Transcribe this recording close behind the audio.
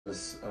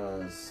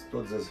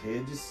todas as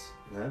redes,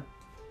 né?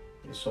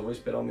 Eu só vou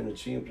esperar um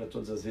minutinho para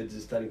todas as redes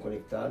estarem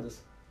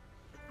conectadas.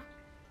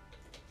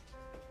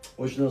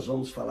 Hoje nós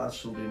vamos falar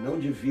sobre não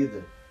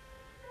divida,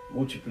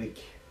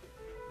 multiplique,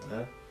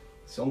 né?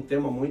 Esse é um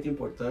tema muito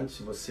importante.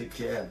 Se você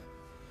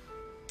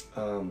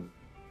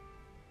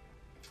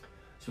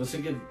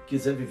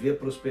quiser viver a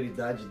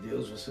prosperidade de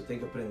Deus, você tem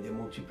que aprender a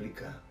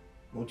multiplicar.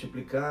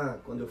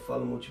 Multiplicar, quando eu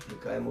falo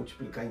multiplicar, é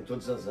multiplicar em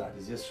todas as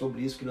áreas. E é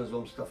sobre isso que nós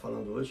vamos estar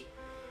falando hoje.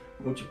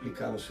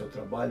 Multiplicar no seu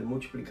trabalho,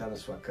 multiplicar na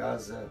sua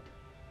casa,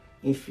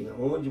 enfim,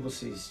 onde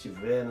você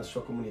estiver, na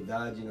sua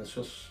comunidade,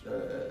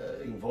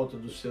 em volta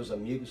dos seus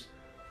amigos.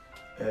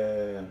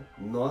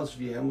 Nós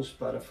viemos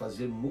para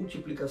fazer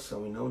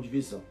multiplicação e não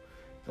divisão.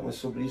 Então é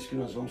sobre isso que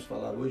nós vamos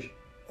falar hoje.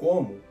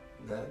 Como,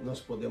 né,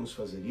 nós podemos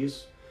fazer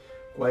isso,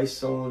 quais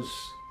são os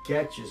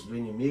catches do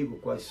inimigo,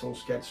 quais são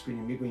os catches que o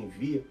inimigo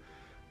envia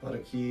para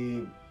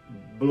que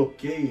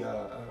bloqueie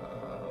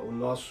a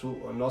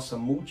nossa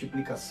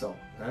multiplicação,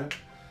 né?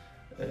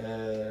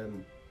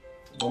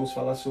 Vamos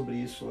falar sobre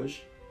isso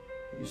hoje.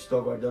 Estou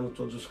aguardando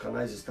todos os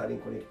canais estarem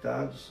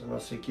conectados. A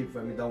nossa equipe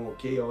vai me dar um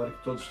ok a hora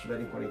que todos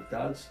estiverem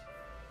conectados.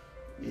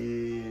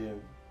 E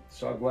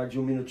só aguarde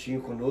um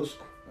minutinho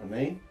conosco,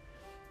 amém?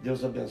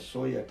 Deus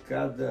abençoe a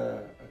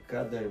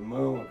cada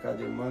irmão, a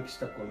cada irmã que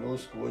está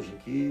conosco hoje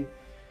aqui.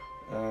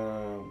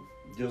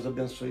 Deus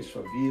abençoe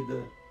sua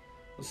vida.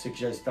 Você que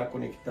já está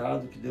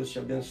conectado, que Deus te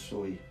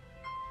abençoe.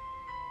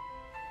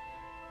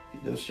 Que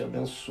Deus te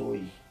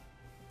abençoe.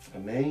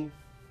 Amém?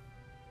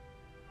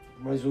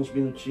 Mais uns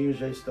minutinhos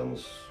já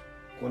estamos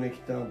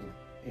conectando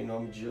em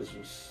nome de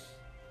Jesus.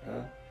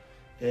 Tá?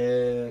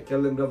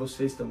 Quero lembrar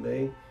vocês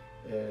também,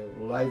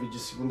 o live de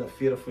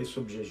segunda-feira foi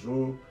sobre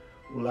jejum,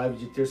 o live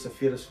de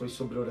terça-feira foi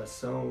sobre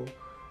oração,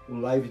 o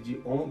live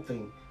de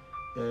ontem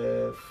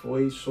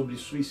foi sobre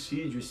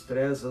suicídio,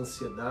 estresse,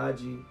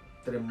 ansiedade,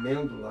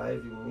 tremendo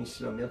live, um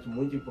ensinamento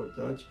muito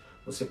importante.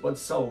 Você pode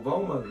salvar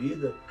uma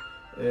vida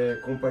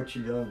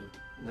compartilhando,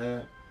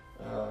 né,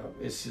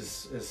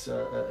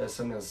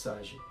 essa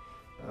mensagem.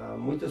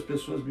 Muitas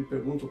pessoas me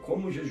perguntam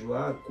como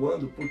jejuar,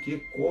 quando, por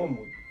quê,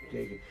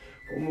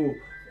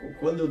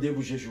 quando eu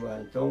devo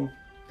jejuar. Então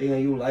tem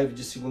aí o live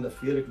de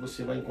segunda-feira que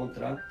você vai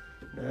encontrar,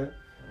 né?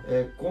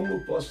 Como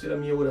eu posso ter a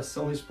minha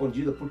oração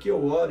respondida, porque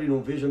eu oro e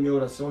não vejo a minha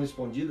oração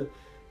respondida.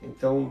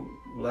 Então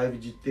live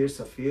de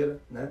terça-feira,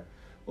 né?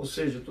 Ou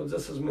seja, todas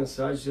essas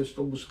mensagens eu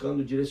estou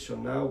buscando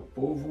direcionar o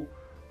povo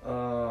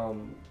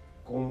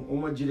com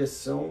uma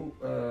direção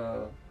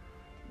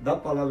da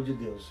palavra de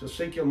Deus. Eu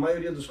sei que a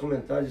maioria dos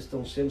comentários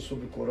estão sendo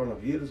sobre o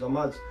coronavírus.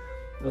 Amados,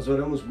 nós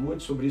oramos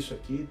muito sobre isso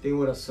aqui. Tem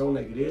oração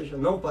na igreja,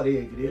 não parei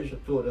a igreja,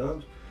 estou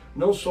orando.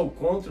 Não sou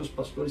contra os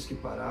pastores que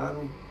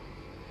pararam.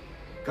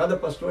 Cada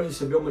pastor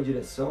recebeu uma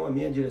direção, a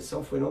minha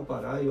direção foi não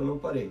parar e eu não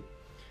parei.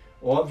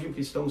 Óbvio que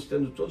estamos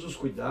tendo todos os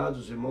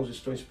cuidados, os irmãos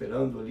estão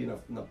esperando ali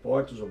na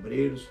porta, os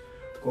obreiros,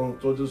 com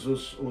todos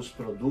os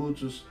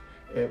produtos,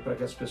 para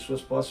que as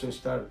pessoas possam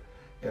estar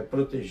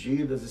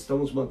protegidas.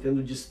 Estamos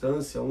mantendo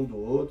distância um do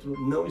outro,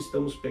 não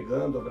estamos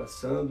pegando,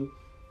 abraçando,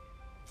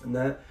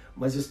 né?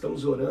 Mas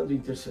estamos orando,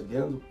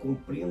 intercedendo,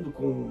 cumprindo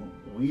com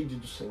o ID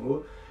do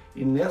Senhor.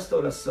 E nesta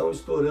oração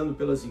estou orando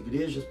pelas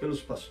igrejas, pelos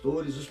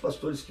pastores, os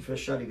pastores que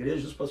fecharam a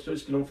igreja, os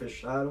pastores que não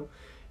fecharam.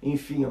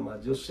 Enfim,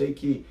 amados, eu sei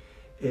que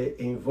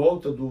em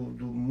volta do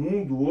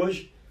mundo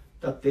hoje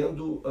está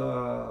tendo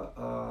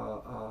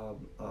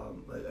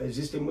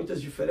existem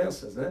muitas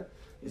diferenças, né?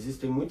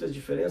 Existem muitas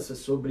diferenças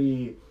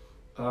sobre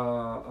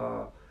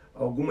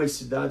algumas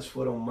cidades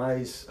foram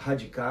mais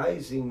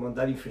radicais em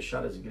mandarem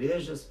fechar as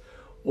igrejas,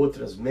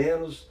 outras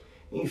menos,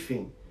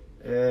 enfim.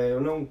 Eu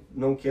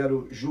não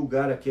quero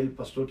julgar aquele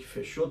pastor que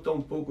fechou,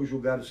 tampouco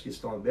julgar os que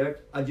estão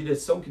abertos. A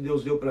direção que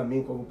Deus deu para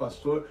mim como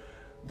pastor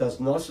das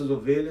nossas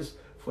ovelhas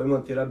foi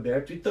manter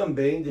aberto, e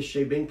também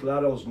deixei bem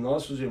claro aos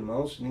nossos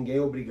irmãos, ninguém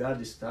é obrigado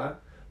a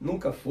estar,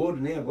 nunca foram,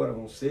 nem agora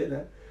vão ser,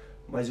 né?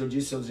 Mas eu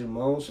disse aos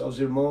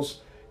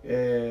irmãos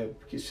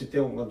que se tem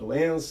alguma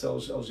doença,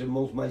 aos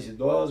irmãos mais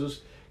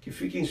idosos, que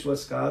fiquem em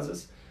suas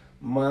casas,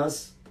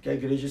 mas que a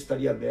igreja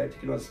estaria aberta e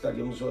que nós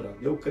estaríamos orando.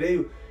 Eu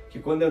creio que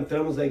quando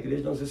entramos na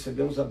igreja nós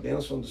recebemos a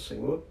bênção do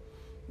Senhor,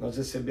 nós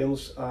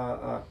recebemos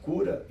a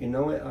cura e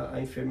não a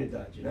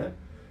enfermidade, né?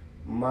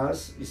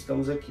 Mas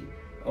estamos aqui.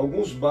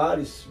 Alguns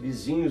bares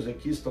vizinhos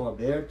aqui estão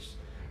abertos,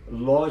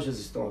 lojas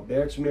estão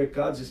abertas,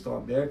 mercados estão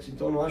abertos,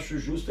 então não acho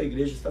justo a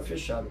igreja estar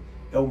fechada.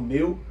 É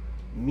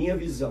minha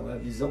visão, é a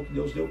visão que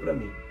Deus deu para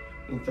mim.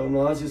 Então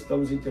nós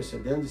estamos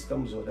intercedendo,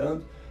 estamos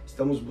orando,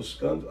 estamos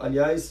buscando.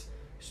 Aliás,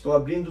 estou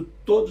abrindo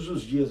todos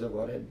os dias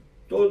agora,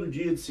 todo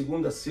dia de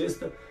segunda a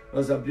sexta,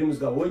 nós abrimos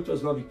das 8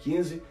 às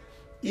 9h15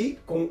 e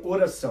com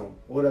oração.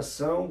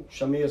 Oração,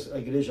 chamei a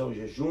igreja ao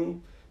jejum,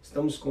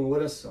 estamos com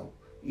oração.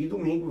 E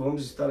domingo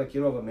vamos estar aqui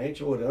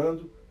novamente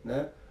orando,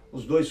 né?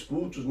 Os dois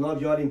cultos,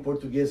 9 horas em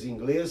português e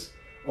inglês,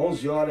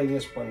 11 horas em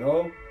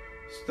espanhol.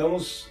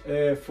 Estamos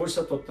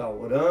força total,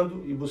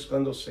 orando e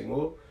buscando ao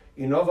Senhor.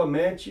 E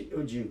novamente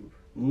eu digo,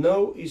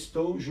 não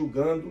estou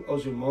julgando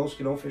aos irmãos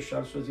que não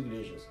fecharam suas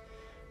igrejas.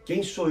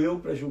 Quem sou eu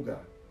para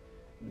julgar?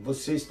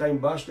 você está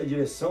embaixo da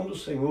direção do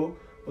Senhor,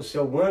 você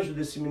é o anjo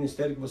desse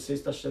ministério que você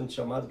está sendo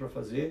chamado para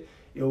fazer.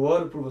 Eu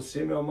oro por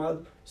você, meu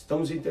amado,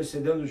 estamos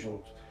intercedendo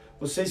juntos.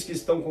 Vocês que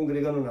estão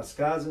congregando nas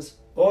casas,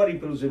 orem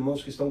pelos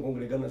irmãos que estão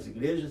congregando nas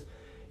igrejas.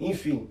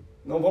 Enfim,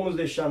 não vamos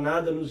deixar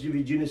nada nos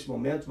dividir nesse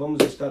momento,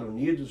 vamos estar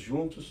unidos,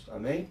 juntos,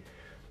 amém?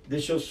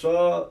 Deixa eu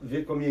só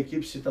ver com a minha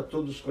equipe se está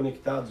todos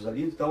conectados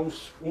ali, está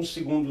um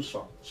segundo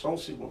só um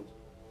segundo.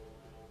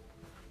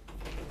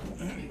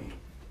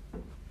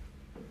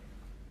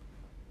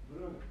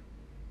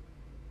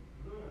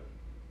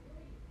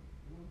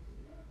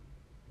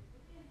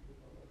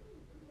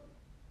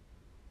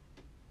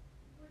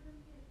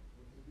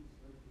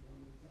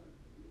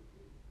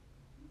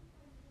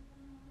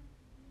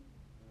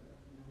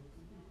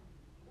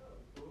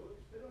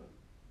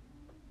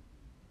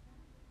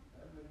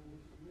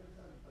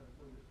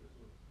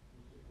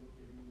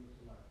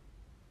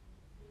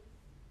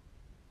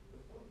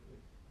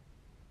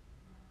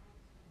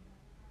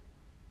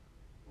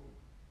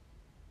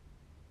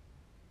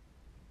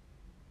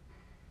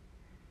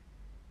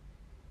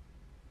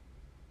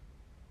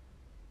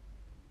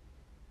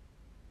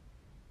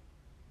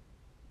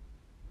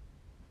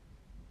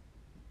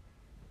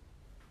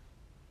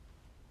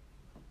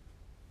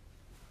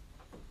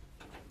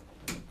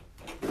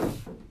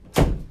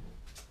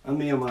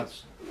 Amém,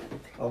 amados.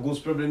 Alguns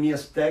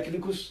probleminhas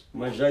técnicos,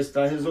 mas já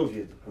está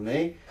resolvido.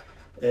 Amém?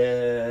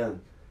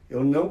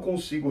 Eu não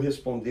consigo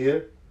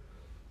responder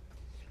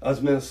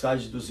as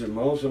mensagens dos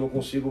irmãos, eu não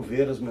consigo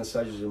ver as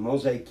mensagens dos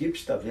irmãos. A equipe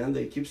está vendo,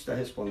 a equipe está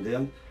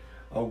respondendo.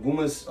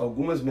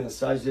 Algumas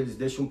mensagens eles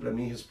deixam para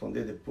mim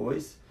responder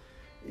depois.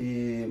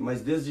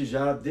 Mas desde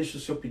já, deixa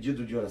o seu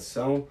pedido de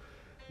oração,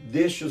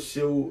 deixa o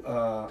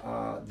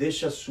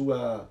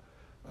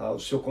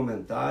seu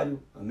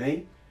comentário.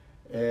 Amém?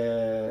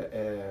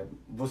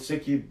 Você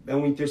que é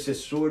um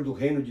intercessor do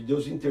reino de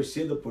Deus,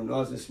 interceda por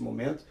nós nesse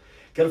momento.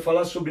 Quero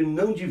falar sobre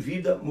não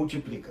divida,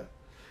 multiplica.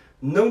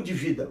 Não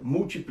divida,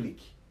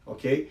 multiplique,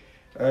 ok?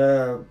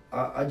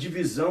 A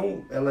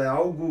divisão, ela é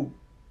algo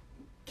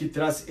que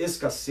traz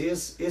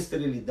escassez,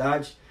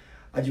 esterilidade.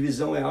 A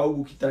divisão é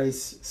algo que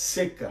traz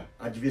seca.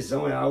 A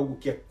divisão é algo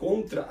que é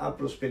contra a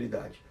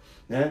prosperidade,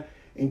 né?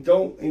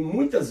 Então, em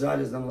muitas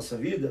áreas da nossa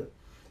vida,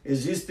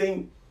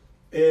 existem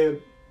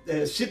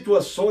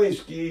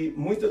situações que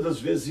muitas das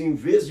vezes, em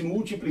vez de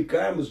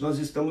multiplicarmos, nós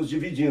estamos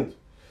dividindo.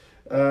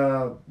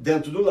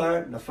 Dentro do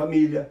lar, na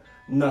família,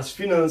 nas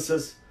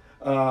finanças,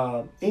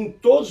 em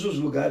todos os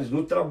lugares,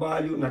 no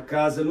trabalho, na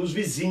casa, nos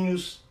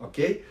vizinhos,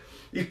 ok?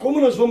 E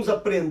como nós vamos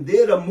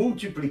aprender a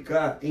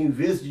multiplicar em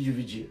vez de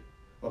dividir?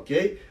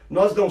 Ok?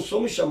 Nós não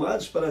somos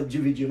chamados para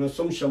dividir, nós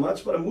somos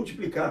chamados para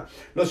multiplicar.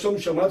 Nós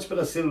somos chamados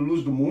para ser a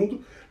luz do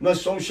mundo, nós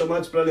somos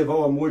chamados para levar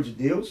o amor de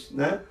Deus,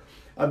 né?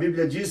 A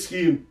Bíblia diz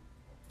que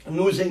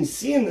nos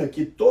ensina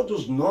que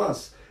todos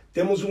nós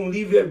temos um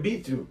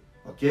livre-arbítrio,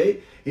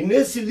 ok? E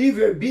nesse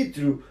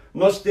livre-arbítrio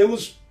nós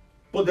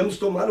podemos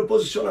tomar o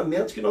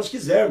posicionamento que nós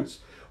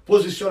quisermos.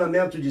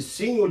 Posicionamento de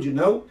sim ou de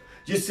não,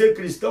 de ser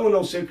cristão ou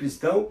não ser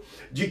cristão,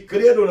 de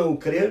crer ou não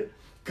crer.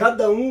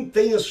 Cada um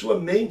tem a sua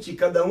mente,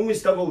 cada um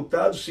está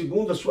voltado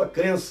segundo a sua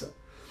crença.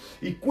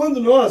 E quando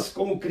nós,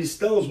 como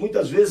cristãos,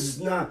 muitas vezes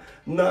na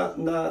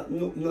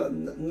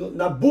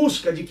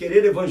busca de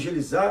querer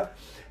evangelizar,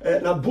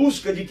 na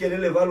busca de querer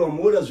levar o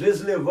amor, às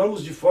vezes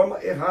levamos de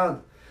forma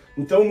errada.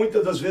 Então,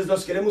 muitas das vezes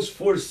nós queremos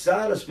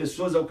forçar as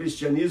pessoas ao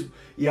cristianismo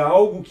e a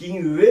algo que,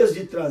 em vez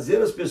de trazer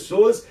as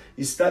pessoas,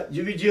 está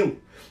dividindo.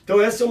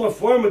 Então, essa é uma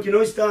forma que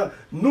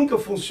nunca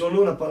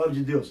funcionou na palavra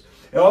de Deus.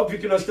 É óbvio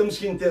que nós temos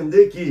que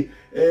entender que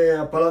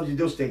a palavra de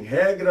Deus tem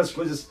regras,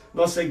 coisas.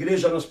 Nossa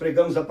igreja, nós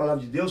pregamos a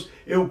palavra de Deus.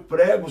 Eu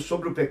prego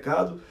sobre o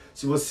pecado.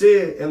 Se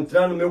você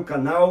entrar no meu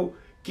canal,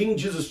 King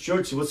Jesus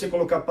Church, se você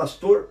colocar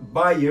Pastor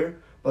Bayer,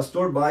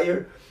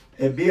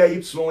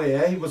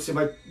 B-A-Y-E-R, você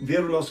vai ver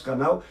o nosso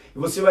canal e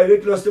você vai ver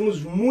que nós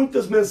temos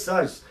muitas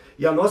mensagens.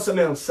 E a nossa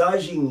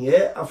mensagem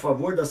é a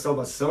favor da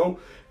salvação.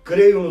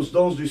 Creio nos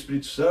dons do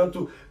Espírito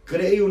Santo,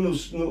 creio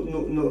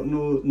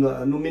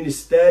no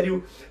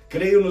ministério,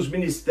 creio nos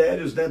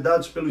ministérios, né,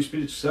 dados pelo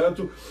Espírito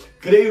Santo,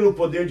 creio no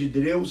poder de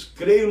Deus,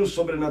 creio no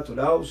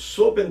sobrenatural,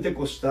 sou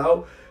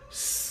pentecostal,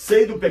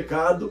 sei do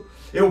pecado,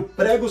 eu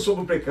prego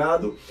sobre o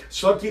pecado,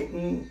 só que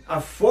a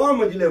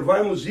forma de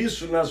levarmos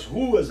isso nas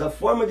ruas, a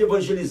forma de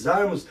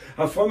evangelizarmos,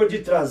 a forma de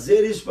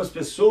trazer isso para as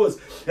pessoas,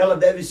 ela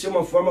deve ser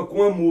uma forma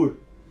com amor.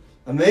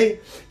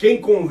 Amém?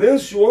 Quem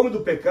convence o homem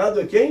do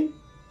pecado é quem?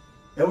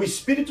 É o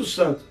Espírito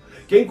Santo.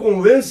 Quem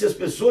convence as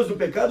pessoas do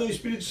pecado é o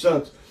Espírito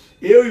Santo.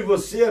 Eu e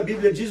você, a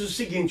Bíblia diz o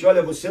seguinte,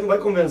 olha, você não vai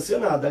convencer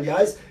nada.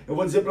 Aliás, eu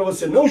vou dizer para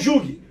você, não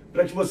julgue,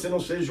 para que você não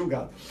seja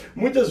julgado.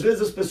 Muitas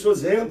vezes as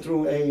pessoas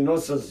entram em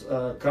nossos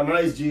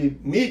canais de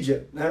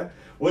mídia, né?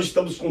 Hoje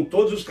estamos com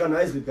todos os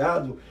canais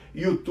ligados,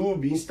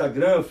 YouTube,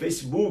 Instagram,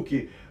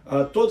 Facebook,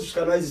 todos os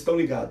canais estão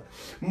ligados.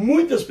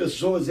 Muitas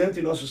pessoas entram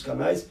em nossos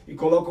canais e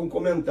colocam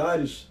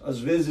comentários, às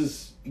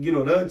vezes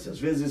ignorantes, às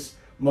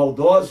vezes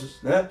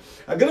maldosos, né?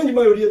 A grande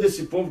maioria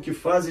desse povo que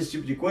faz esse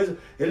tipo de coisa,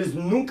 eles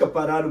nunca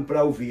pararam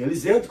para ouvir.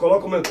 Eles entram,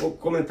 colocam um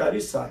comentário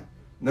e saem,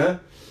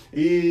 né?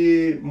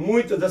 E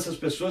muitas dessas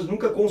pessoas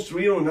nunca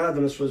construíram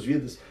nada nas suas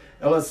vidas.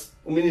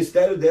 O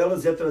ministério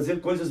delas é trazer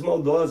coisas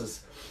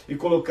maldosas e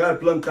colocar,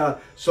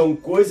 plantar. São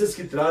coisas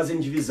que trazem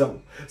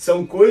divisão.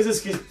 São coisas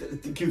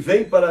que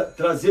vêm para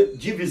trazer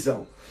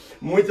divisão.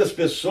 Muitas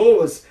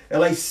pessoas,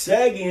 elas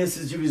seguem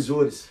esses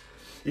divisores.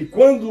 E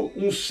quando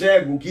um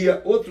cego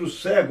guia outro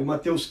cego,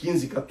 Mateus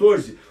 15,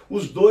 14,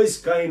 os dois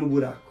caem no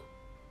buraco.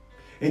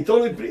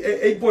 Então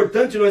é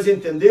importante nós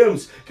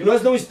entendermos que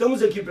nós não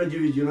estamos aqui para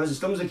dividir, nós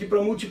estamos aqui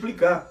para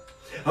multiplicar.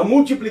 A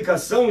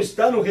multiplicação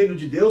está no reino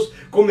de Deus,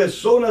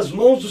 começou nas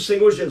mãos do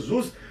Senhor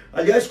Jesus.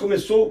 Aliás,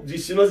 começou,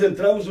 se nós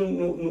entrarmos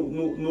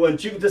no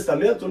Antigo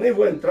Testamento, nem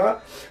vou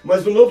entrar,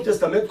 mas no Novo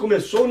Testamento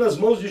começou nas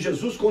mãos de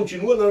Jesus,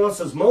 continua nas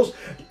nossas mãos.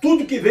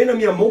 Tudo que vem na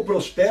minha mão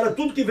prospera,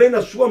 tudo que vem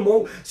na sua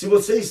mão, se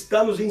você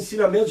está nos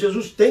ensinamentos,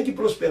 Jesus tem que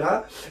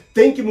prosperar,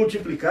 tem que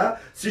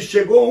multiplicar. Se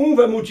chegou um,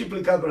 vai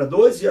multiplicar para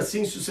dois e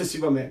assim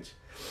sucessivamente.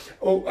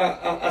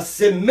 A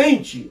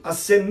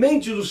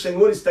semente do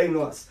Senhor está em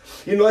nós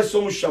e nós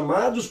somos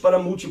chamados para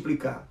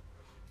multiplicar,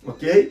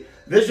 ok?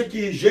 Veja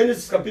que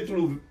Gênesis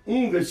capítulo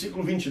 1,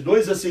 versículo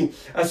 22, assim,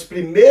 as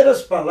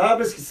primeiras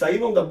palavras que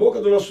saíram da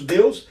boca do nosso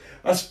Deus,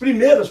 as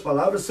primeiras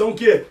palavras são o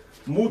quê?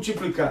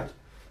 Multiplicar,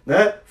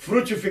 né?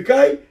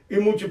 Frutificai e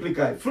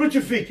multiplicai.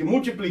 Frutifique,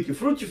 multiplique,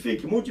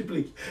 frutifique,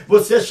 multiplique.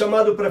 Você é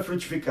chamado para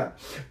frutificar.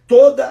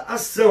 Toda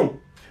ação.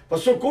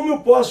 Pastor, como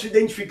eu posso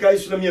identificar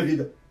isso na minha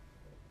vida?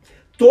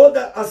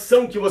 Toda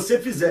ação que você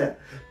fizer,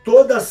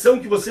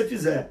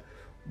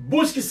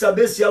 busque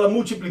saber se ela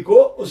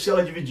multiplicou ou se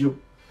ela dividiu.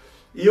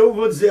 E eu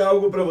vou dizer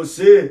algo para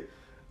você,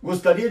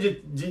 gostaria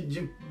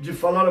de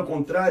falar ao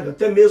contrário,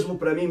 até mesmo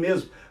para mim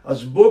mesmo.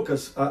 As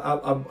bocas,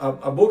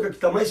 a boca que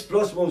está mais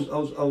próxima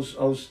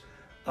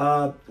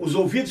os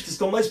ouvidos que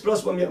estão mais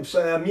próximos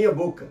é a minha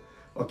boca,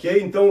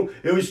 ok? Então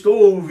eu estou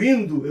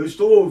ouvindo o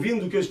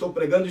que eu estou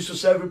pregando, isso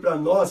serve para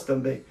nós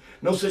também.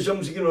 Não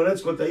sejamos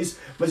ignorantes quanto a isso,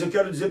 mas eu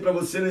quero dizer para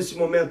você nesse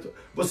momento,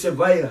 você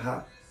vai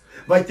errar.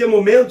 Vai ter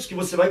momentos que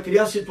você vai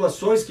criar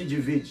situações que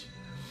dividem.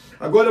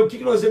 Agora, o que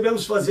nós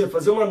devemos fazer?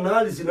 Fazer uma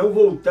análise, não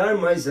voltar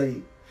mais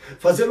aí.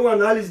 Fazer uma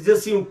análise e dizer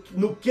assim,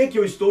 no que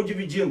eu estou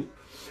dividindo.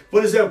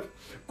 Por exemplo,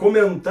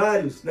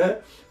 comentários, né?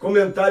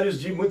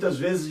 Comentários muitas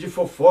vezes de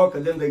fofoca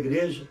dentro da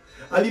igreja.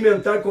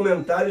 Alimentar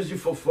comentários de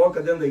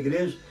fofoca dentro da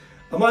igreja.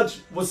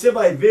 Amados, você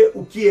vai ver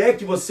o que é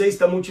que você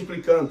está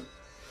multiplicando.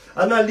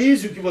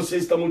 Analise o que você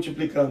está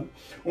multiplicando.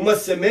 Uma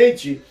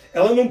semente,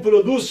 ela não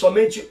produz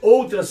somente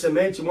outra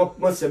semente.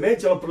 Uma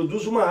semente, ela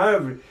produz uma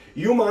árvore.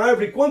 E uma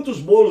árvore, quantos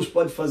bolos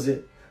pode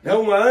fazer?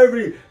 Uma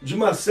árvore de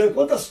maçã,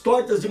 quantas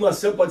tortas de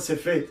maçã pode ser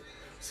feita?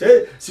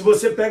 Se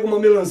você pega uma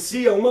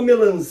melancia,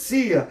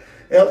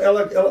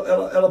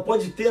 ela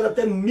pode ter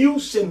até 1000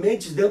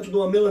 sementes dentro de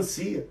uma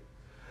melancia.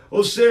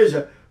 Ou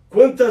seja,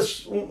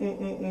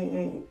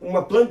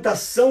 uma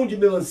plantação de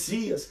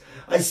melancias,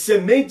 as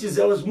sementes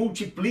elas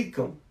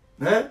multiplicam,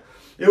 né?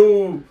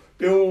 Eu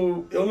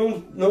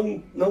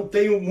não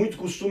tenho muito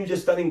costume de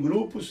estar em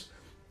grupos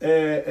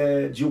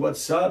de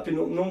WhatsApp,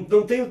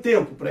 não tenho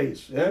tempo para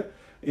isso, né?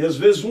 E às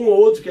vezes um ou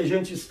outro que a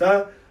gente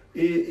está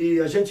e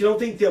a gente não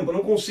tem tempo, eu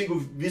não consigo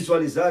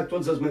visualizar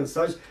todas as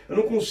mensagens, eu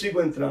não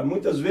consigo entrar.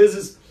 Muitas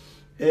vezes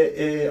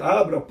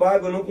abro,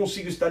 apago, eu não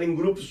consigo estar em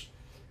grupos,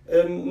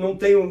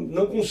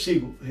 não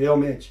consigo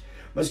realmente.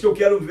 Mas o que eu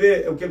quero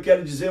ver, o que eu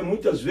quero dizer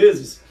muitas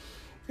vezes,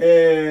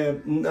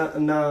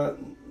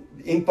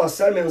 em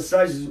passar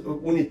mensagens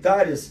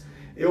unitárias,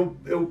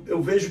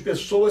 eu vejo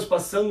pessoas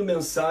passando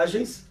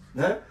mensagens,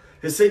 né?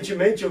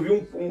 Recentemente eu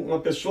vi uma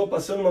pessoa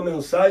passando uma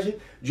mensagem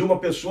de uma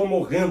pessoa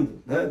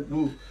morrendo, né?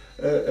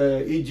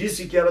 E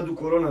disse que era do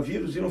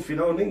coronavírus e no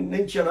final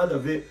nem tinha nada a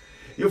ver.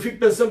 E eu fico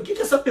pensando, o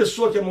que essa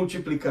pessoa quer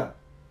multiplicar?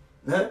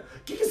 Né?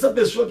 O que essa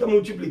pessoa quer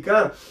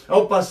multiplicar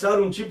ao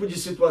passar um tipo de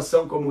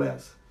situação como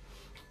essa?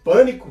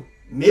 Pânico,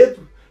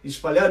 medo,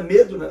 espalhar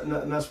medo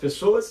nas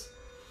pessoas.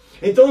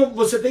 Então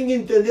você tem que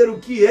entender o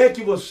que é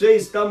que você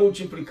está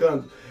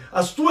multiplicando.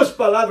 As tuas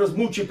palavras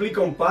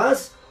multiplicam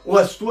paz ou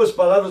as tuas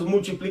palavras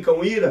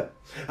multiplicam ira?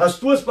 As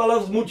tuas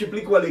palavras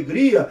multiplicam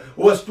alegria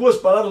ou as tuas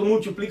palavras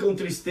multiplicam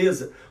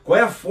tristeza? Qual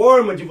é a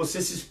forma de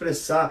você se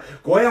expressar?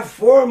 Qual é a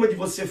forma de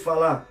você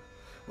falar?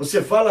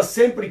 Você fala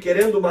sempre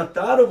querendo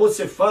matar ou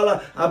você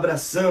fala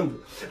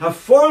abraçando? A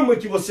forma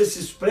que você se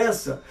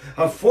expressa,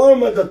 a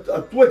forma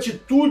da tua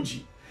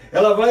atitude,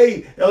 ela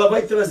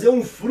vai trazer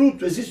um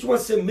fruto. Existe uma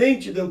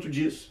semente dentro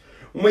disso.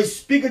 Uma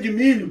espiga de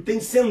milho tem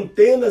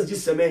centenas de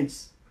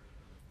sementes,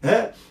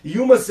 né? E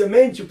uma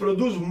semente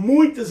produz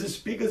muitas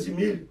espigas de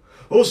milho.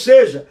 Ou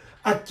seja,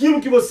 aquilo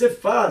que você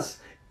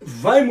faz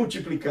vai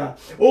multiplicar,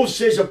 ou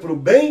seja para o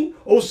bem,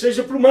 ou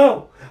seja para o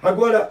mal.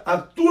 Agora, a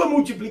tua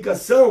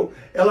multiplicação,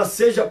 ela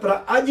seja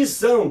para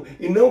adição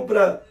e não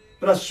para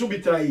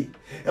subtrair.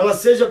 Ela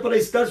seja para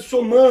estar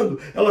somando,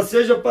 ela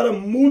seja para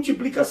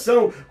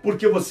multiplicação,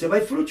 porque você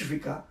vai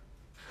frutificar.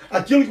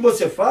 Aquilo que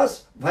você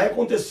faz vai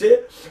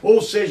acontecer, ou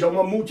seja,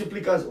 uma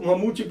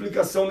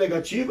multiplicação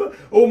negativa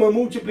ou uma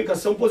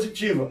multiplicação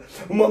positiva.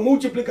 Uma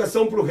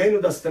multiplicação para o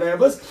reino das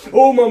trevas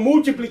ou uma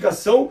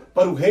multiplicação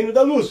para o reino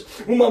da luz.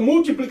 Uma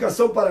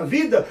multiplicação para a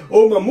vida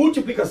ou uma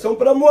multiplicação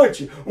para a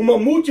morte. Uma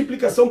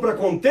multiplicação para a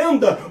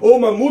contenda ou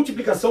uma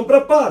multiplicação para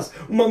a paz.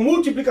 Uma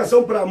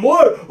multiplicação para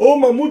amor ou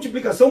uma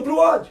multiplicação para o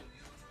ódio.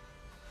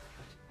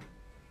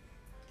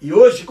 E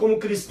hoje, como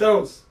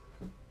cristãos,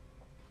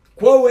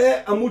 qual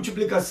é a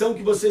multiplicação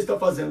que você está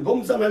fazendo?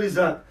 Vamos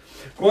analisar.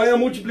 Qual é a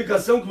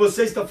multiplicação que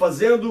você está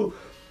fazendo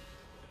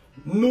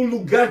no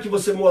lugar que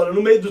você mora,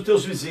 no meio dos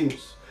teus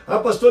vizinhos? Ah,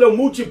 pastor, eu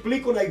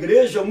multiplico na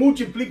igreja, eu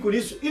multiplico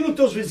nisso. E nos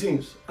teus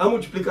vizinhos? Há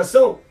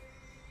multiplicação?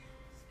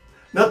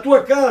 Na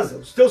tua casa,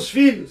 os teus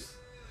filhos,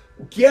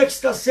 o que é que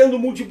está sendo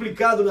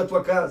multiplicado na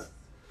tua casa?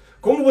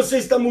 Como você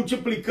está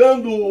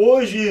multiplicando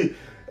hoje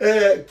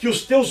que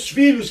os teus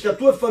filhos, que a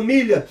tua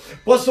família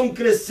possam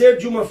crescer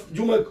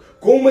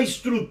com uma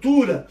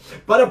estrutura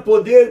para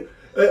poder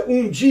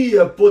um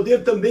dia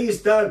poder também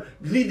estar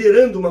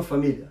liderando uma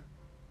família?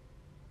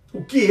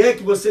 O que é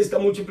que você está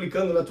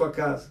multiplicando na tua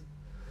casa?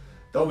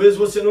 Talvez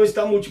você não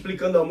está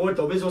multiplicando amor,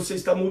 talvez você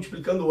está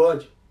multiplicando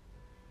ódio.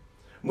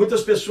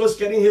 Muitas pessoas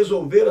querem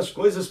resolver as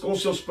coisas com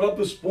seus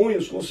próprios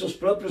punhos, com seus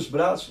próprios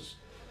braços.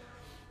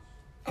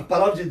 A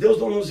palavra de Deus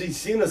não nos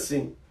ensina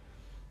assim.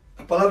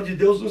 A palavra de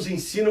Deus nos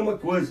ensina uma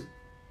coisa: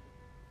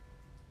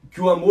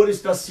 que o amor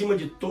está acima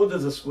de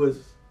todas as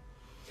coisas.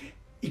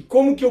 E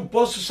como que eu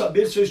posso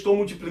saber se eu estou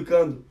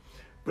multiplicando?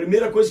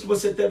 Primeira coisa que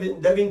você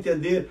deve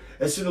entender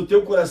é se no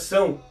teu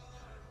coração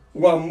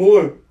o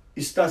amor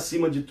está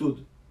acima de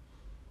tudo.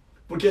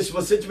 Porque se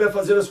você estiver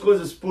fazendo as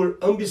coisas por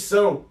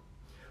ambição,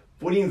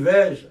 por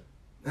inveja,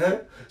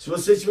 né? Se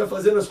você estiver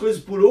fazendo as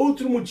coisas por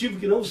outro motivo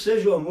que não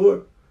seja o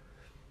amor,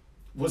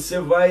 você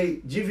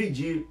vai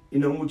dividir e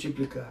não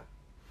multiplicar.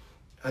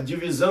 A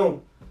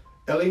divisão,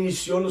 ela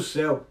iniciou no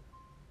céu,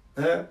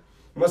 né?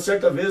 Uma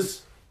certa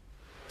vez,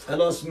 a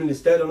nosso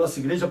ministério, a nossa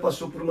igreja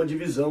passou por uma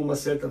divisão, uma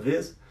certa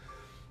vez,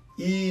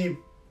 e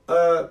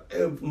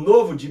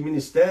novo de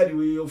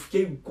ministério, e eu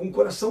fiquei com o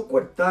coração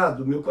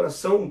cortado. Meu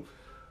coração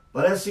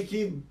parece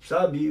que,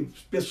 sabe,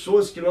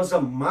 pessoas que nós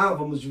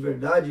amávamos de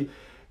verdade,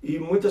 e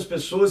muitas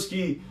pessoas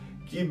que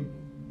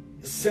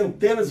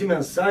centenas de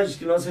mensagens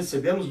que nós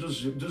recebemos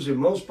dos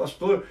irmãos: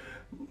 pastor,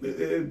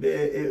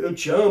 eu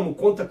te amo,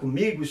 conta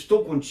comigo,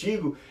 estou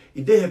contigo.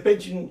 E de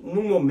repente,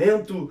 num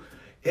momento,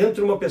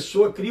 entra uma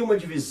pessoa, cria uma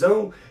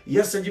divisão, e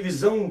essa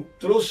divisão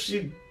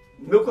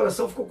meu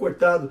coração ficou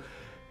cortado.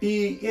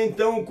 E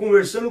então,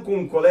 conversando com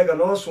um colega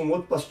nosso, um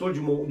outro pastor de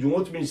um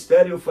outro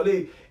ministério, eu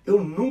falei: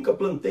 eu nunca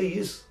plantei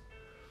isso.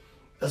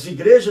 As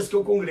igrejas que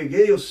eu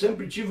congreguei, eu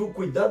sempre tive o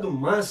cuidado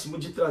máximo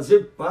de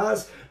trazer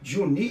paz, de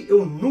unir.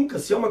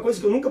 Se é uma coisa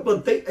que eu nunca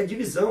plantei, é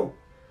divisão.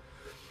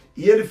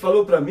 E ele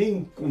falou para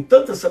mim, com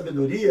tanta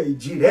sabedoria e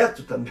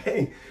direto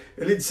também,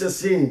 ele disse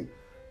assim: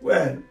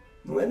 ué,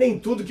 não é nem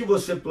tudo que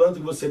você planta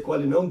que você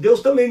colhe, não.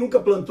 Deus também nunca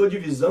plantou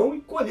divisão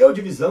e colheu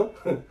divisão.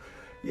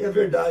 E é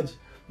verdade,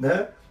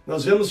 né?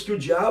 Nós vemos que o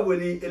diabo,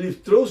 ele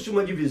trouxe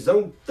uma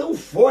divisão tão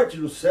forte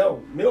no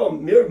céu,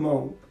 meu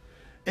irmão.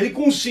 Ele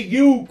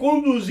conseguiu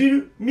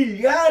conduzir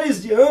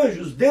milhares de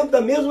anjos dentro da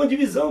mesma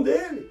divisão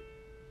dele.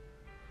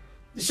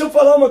 Deixa eu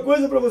falar uma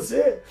coisa para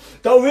você.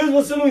 Talvez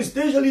você não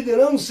esteja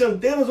liderando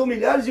centenas ou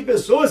milhares de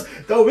pessoas.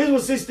 Talvez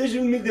você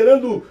esteja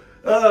liderando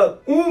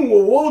um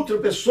ou outra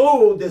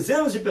pessoa, ou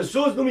dezenas de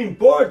pessoas, não me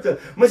importa.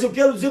 Mas eu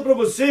quero dizer para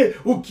você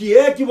o que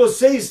é que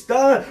você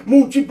está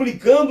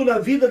multiplicando na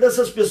vida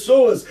dessas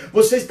pessoas.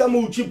 Você está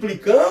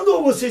multiplicando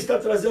ou você está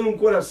trazendo um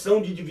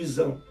coração de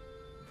divisão?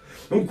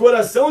 Um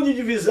coração de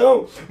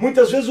divisão.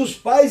 Muitas vezes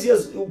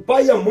o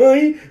pai e a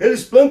mãe,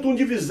 eles plantam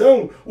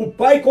divisão. O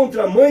pai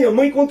contra a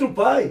mãe contra o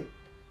pai.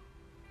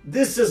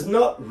 This is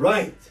not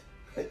right.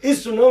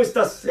 Isso não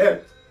está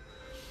certo.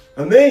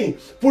 Amém?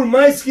 Por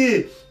mais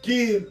que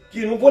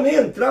não vou nem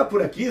entrar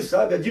por aqui,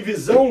 sabe? A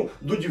divisão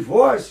do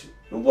divórcio,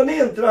 não vou nem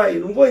entrar aí,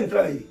 não vou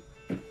entrar aí.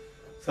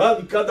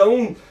 Sabe? Cada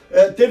um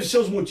teve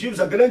seus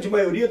motivos. A grande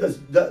maioria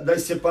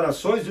das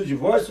separações, do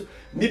divórcio,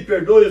 me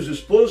perdoe os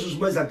esposos,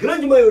 mas a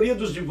grande maioria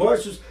dos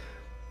divórcios,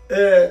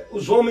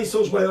 os homens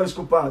são os maiores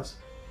culpados.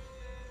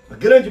 A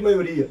grande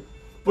maioria.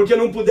 Porque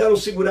não puderam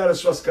segurar as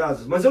suas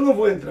casas. Mas eu não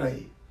vou entrar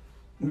aí.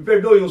 Me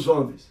perdoem os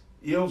homens.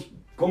 E eu,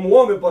 como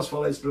homem, eu posso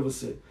falar isso para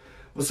você.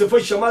 Você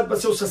foi chamado para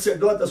ser o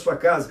sacerdote da sua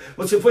casa.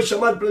 Você foi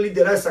chamado para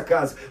liderar essa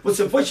casa.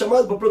 Você foi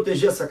chamado para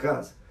proteger essa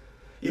casa.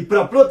 E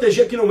para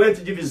proteger que não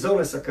entre divisão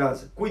nessa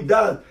casa.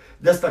 Cuidar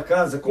desta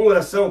casa com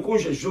oração, com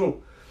jejum.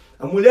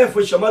 A mulher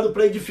foi chamada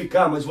para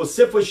edificar, mas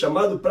você foi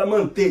chamado para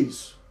manter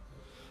isso.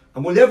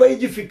 A mulher vai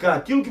edificar.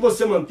 Aquilo que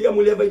você manter, a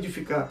mulher vai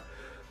edificar.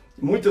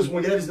 Muitas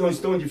mulheres não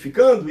estão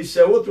edificando, isso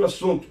é outro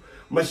assunto.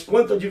 Mas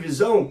quanto à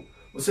divisão,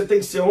 você tem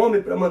que ser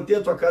homem para manter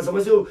a tua casa.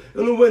 Mas eu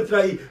não vou entrar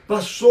aí.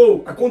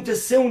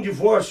 Aconteceu um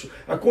divórcio.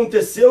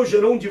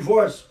 Gerou um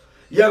divórcio.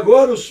 E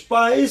agora os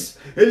pais,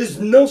 eles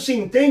não se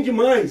entendem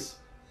mais.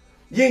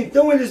 E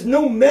então eles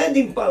não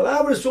medem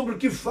palavras sobre o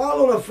que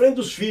falam na frente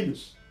dos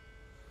filhos.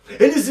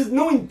 Eles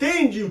não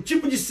entendem o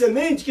tipo de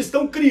semente que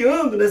estão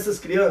criando nessas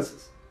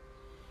crianças.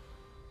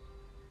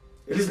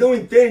 Eles não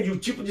entendem o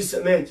tipo de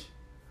semente.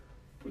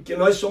 Porque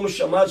nós somos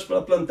chamados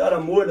para plantar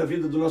amor na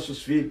vida dos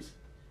nossos filhos.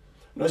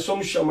 Nós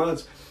somos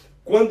chamados.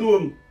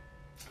 Quando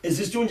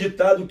existe um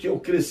ditado que eu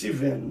cresci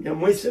vendo, minha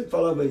mãe sempre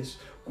falava isso: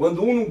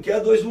 quando um não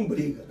quer, dois não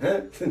brigam,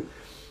 né?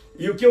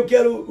 E o que eu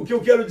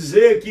quero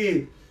dizer é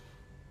que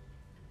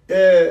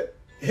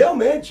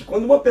realmente,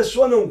 quando uma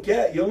pessoa não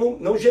quer, e eu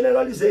não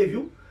generalizei,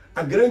 viu?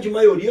 A grande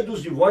maioria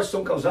dos divórcios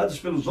são causados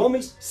pelos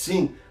homens,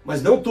 sim,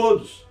 mas não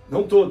todos,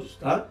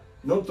 tá?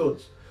 Não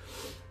todos.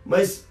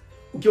 Mas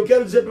o que eu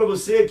quero dizer para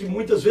você é que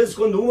muitas vezes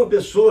quando uma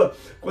pessoa,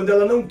 quando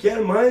ela não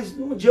quer mais,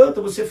 não adianta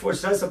você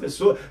forçar essa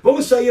pessoa.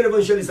 Vamos sair a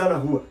evangelizar na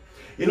rua.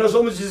 E nós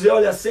vamos dizer,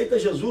 olha, aceita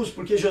Jesus,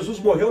 porque Jesus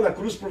morreu na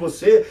cruz por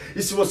você,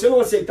 e se você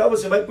não aceitar,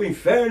 você vai para o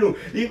inferno,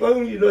 e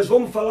nós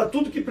vamos falar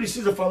tudo que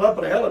precisa falar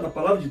para ela, na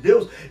palavra de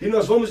Deus, e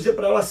nós vamos dizer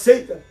para ela,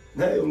 aceita.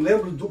 Né? Eu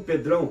lembro do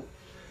Pedrão,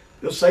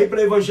 eu saí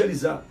para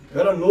evangelizar, eu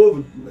era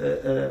novo,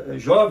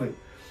 jovem,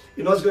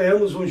 e nós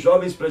ganhamos uns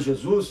jovens para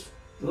Jesus,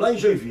 lá em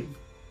Joinville,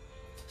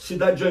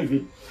 cidade de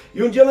Joinville.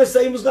 E um dia nós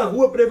saímos na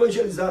rua para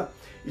evangelizar,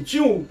 e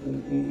tinha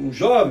um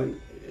jovem,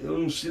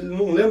 eu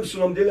não lembro se o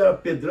nome dele era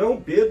Pedro,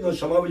 nós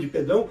chamávamos de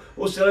Pedrão,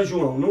 ou se era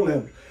João, não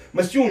lembro.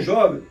 Mas tinha um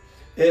jovem,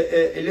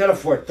 ele era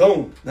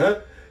fortão, né?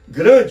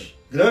 Grande,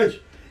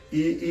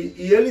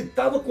 e ele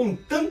estava com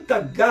tanta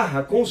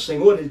garra com o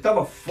Senhor, ele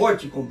estava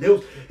forte com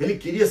Deus, ele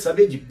queria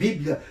saber de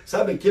Bíblia,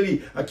 sabe,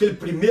 aquele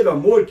primeiro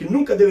amor que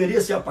nunca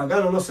deveria se apagar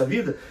na nossa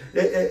vida,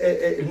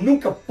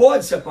 nunca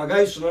pode se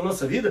apagar isso na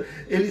nossa vida,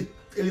 ele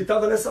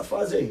estava nessa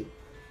fase aí.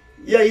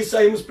 E aí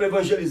saímos para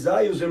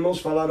evangelizar e os irmãos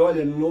falaram,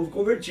 olha, ele é um novo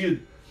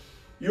convertido.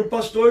 E o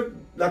pastor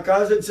da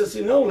casa disse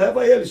assim, não,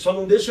 leva ele, só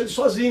não deixa ele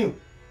sozinho.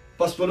 O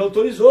pastor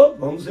autorizou,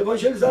 vamos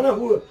evangelizar na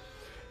rua.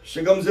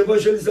 Chegamos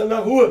evangelizando na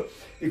rua,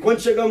 e quando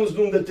chegamos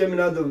numa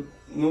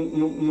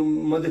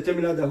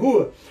determinada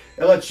rua,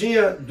 ela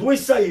tinha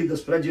duas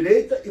saídas, para a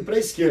direita e para a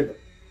esquerda.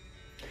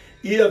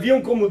 E haviam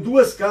como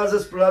duas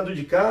casas para o lado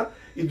de cá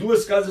e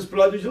duas casas para o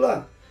lado de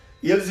lá.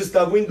 E eles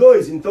estavam em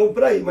dois, então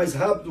para ir mais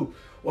rápido,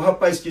 o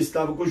rapaz que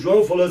estava com o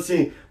João falou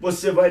assim,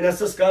 você vai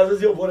nessas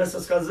casas e eu vou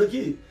nessas casas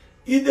aqui.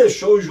 E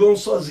deixou o João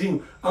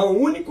sozinho, ao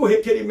único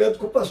requerimento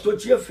que o pastor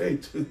tinha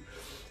feito.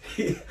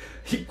 E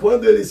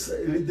quando ele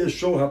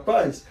deixou o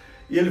rapaz,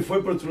 e ele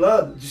foi para o outro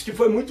lado, disse que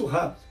foi muito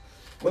rápido.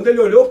 Quando ele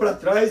olhou para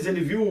trás,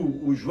 ele viu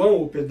o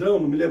João, o Pedrão,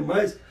 não me lembro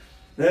mais,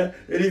 né?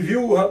 Ele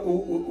viu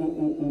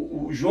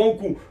o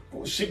João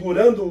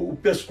segurando o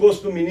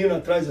pescoço do menino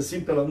atrás, assim,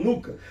 pela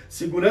nuca,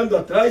 segurando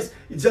atrás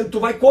e dizendo, tu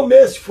vai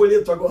comer esse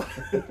folheto agora.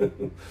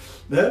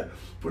 Né?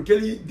 Porque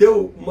ele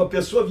deu, uma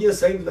pessoa vinha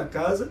saindo da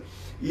casa,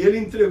 e ele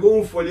entregou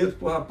um folheto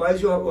para o rapaz,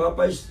 e o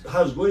rapaz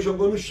rasgou e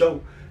jogou no chão.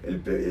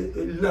 Ele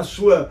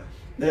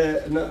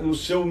no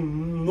seu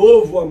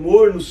novo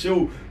amor, no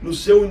seu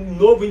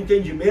novo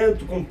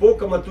entendimento, com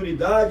pouca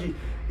maturidade,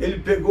 ele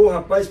pegou o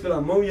rapaz pela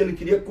mão e ele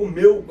queria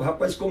comer, o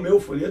rapaz comeu o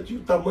folheto, e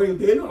o tamanho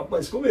dele, o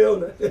rapaz comeu,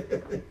 né?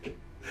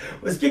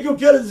 Mas o que eu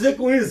quero dizer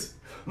com isso?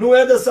 Não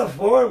é dessa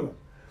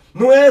forma.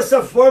 Não é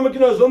essa forma que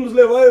nós vamos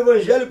levar o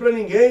evangelho para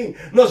ninguém.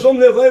 Nós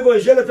vamos levar o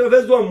evangelho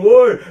através do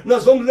amor,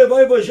 nós vamos levar o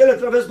evangelho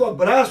através do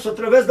abraço,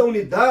 através da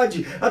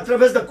unidade,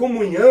 através da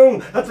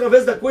comunhão,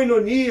 através da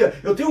koinonia.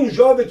 Eu tenho um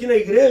jovem aqui na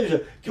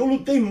igreja que eu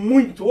lutei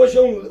muito,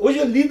 hoje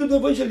é líder do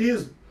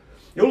evangelismo.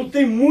 Eu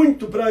lutei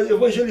muito para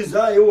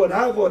evangelizar, eu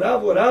orava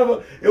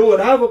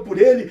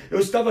por ele, eu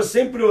estava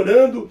sempre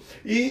orando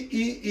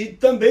e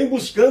também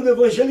buscando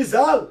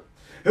evangelizá-lo.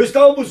 Eu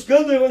estava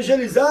buscando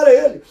evangelizar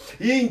ele.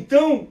 E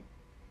então,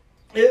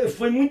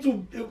 foi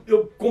muito,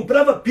 eu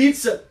comprava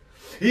pizza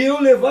e eu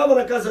levava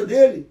na casa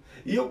dele.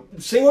 E o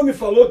Senhor me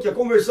falou que a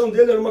conversão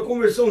dele era uma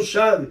conversão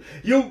chave.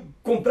 E eu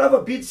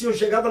comprava pizza e eu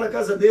chegava na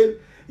casa dele.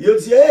 E eu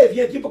dizia,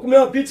 vim aqui para comer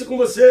uma pizza com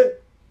você.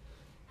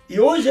 E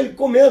hoje ele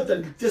comenta,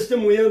 ele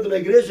testemunhando na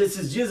igreja,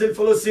 esses dias ele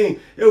falou assim,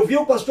 eu vi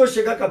o pastor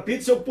chegar com a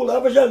pizza, eu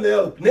pulava a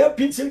janela. Nem a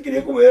pizza ele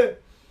queria comer.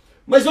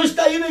 Mas hoje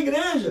está aí na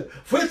igreja.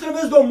 Foi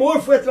através do amor,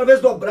 foi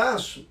através do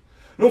abraço.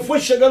 Não foi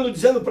chegando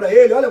dizendo para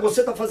ele, olha, você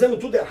está fazendo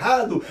tudo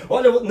errado.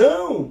 Olha,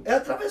 não, é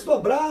através do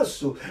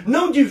abraço.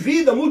 Não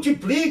divida,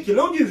 multiplique,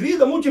 não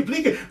divida,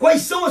 multiplique.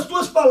 Quais são as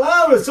tuas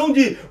palavras? São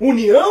de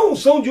união,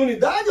 são de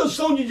unidade ou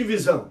são de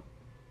divisão?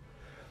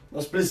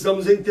 Nós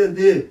precisamos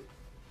entender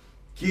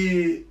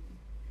que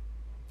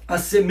a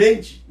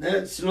semente,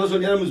 né, se nós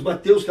olharmos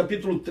Mateus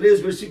capítulo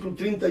 3, versículo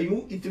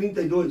 31 e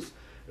 32.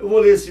 Eu vou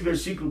ler esse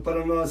versículo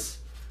para nós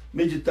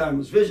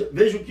meditarmos.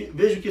 Veja o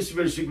que esse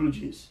versículo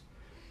diz.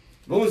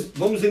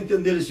 Vamos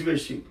entender esse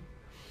versículo.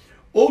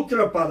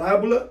 Outra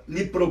parábola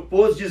lhe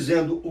propôs,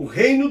 dizendo, o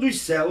reino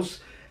dos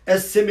céus é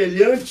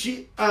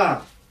semelhante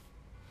a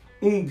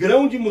um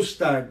grão de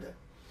mostarda,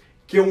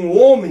 que um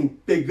homem,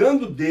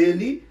 pegando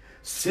dele,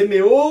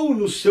 semeou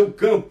no seu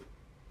campo,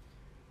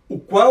 o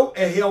qual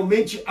é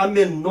realmente a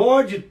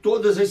menor de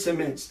todas as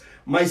sementes,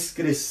 mas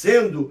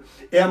crescendo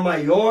é a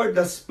maior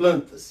das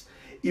plantas,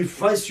 e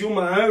faz-se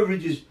uma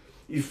árvore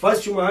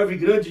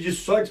grande, de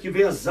sorte que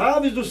vem as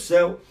aves do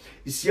céu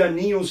e se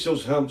aninham os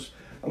seus ramos.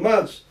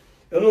 Amados,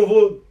 eu não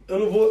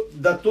vou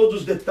dar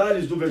todos os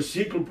detalhes do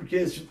versículo, porque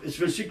esse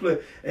versículo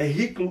é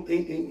rico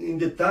em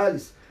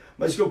detalhes,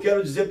 mas o que eu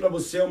quero dizer para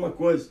você é uma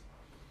coisa.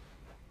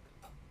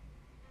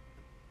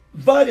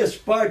 Várias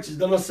partes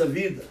da nossa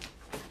vida,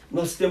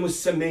 nós temos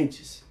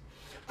sementes.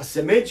 A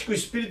semente que o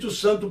Espírito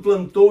Santo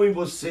plantou em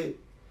você,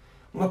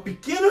 uma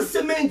pequena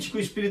semente que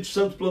o Espírito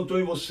Santo plantou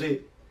em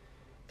você,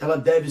 ela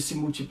deve se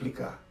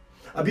multiplicar.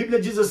 A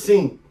Bíblia diz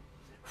assim: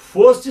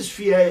 fostes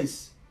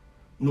fiéis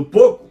no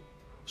pouco,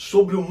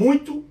 sobre o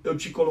muito eu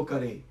te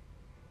colocarei.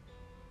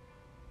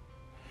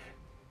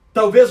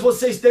 Talvez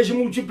você esteja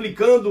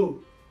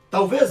multiplicando,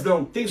 talvez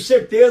não, tenho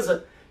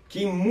certeza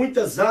que em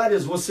muitas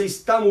áreas você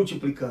está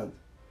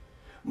multiplicando.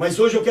 Mas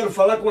hoje eu quero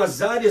falar com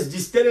as áreas de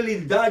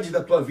esterilidade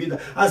da tua vida,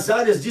 as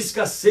áreas de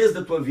escassez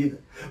da tua vida.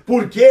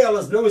 Por que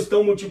elas não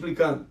estão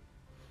multiplicando?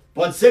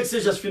 Pode ser que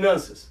seja as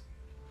finanças,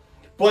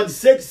 pode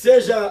ser que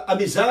seja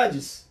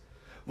amizades.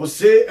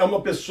 Você é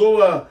uma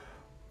pessoa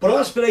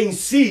próspera em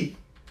si,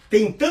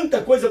 tem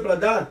tanta coisa para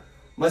dar,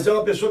 mas é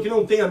uma pessoa que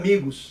não tem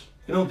amigos,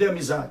 que não tem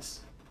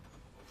amizades.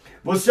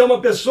 Você é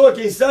uma pessoa,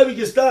 quem sabe,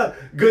 que está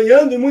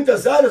ganhando em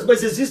muitas áreas,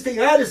 mas existem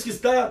áreas que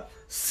está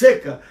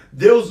seca.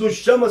 Deus nos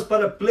chama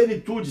para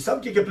plenitude. Sabe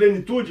o que é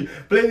plenitude?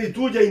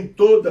 Plenitude é em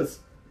todas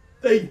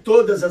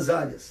as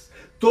áreas.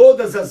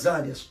 Todas as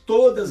áreas,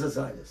 todas as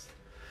áreas.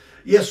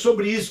 E é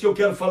sobre isso que eu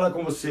quero falar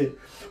com você.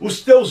 Os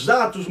teus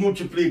atos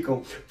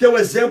multiplicam, teu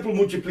exemplo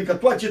multiplica,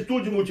 tua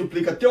atitude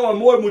multiplica, teu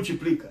amor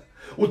multiplica.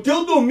 O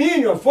teu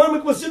domínio, a forma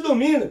que você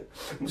domina.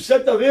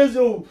 Certa vez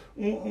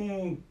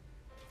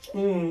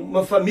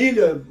uma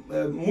família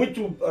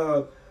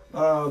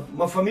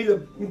uma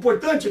família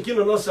importante aqui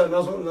na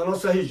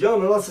nossa região,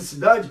 na nossa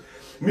cidade,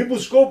 me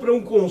buscou para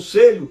um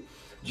conselho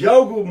de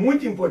algo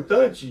muito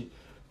importante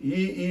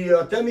e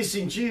até me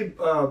senti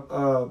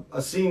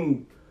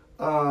assim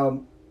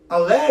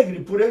alegre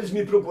por eles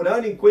me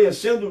procurarem,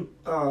 conhecendo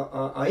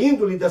a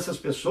índole dessas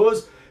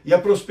pessoas e a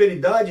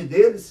prosperidade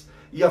deles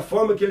e a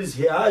forma que eles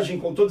reagem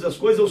com todas as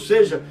coisas, ou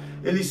seja,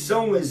 eles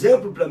são um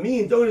exemplo para mim.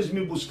 Então eles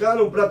me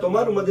buscaram para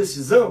tomar uma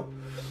decisão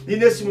e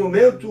nesse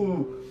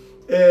momento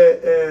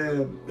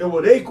eu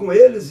orei com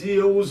eles e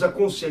eu os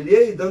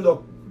aconselhei,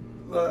 dando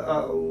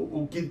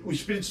o que o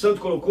Espírito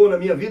Santo colocou na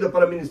minha vida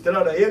para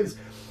ministrar a eles.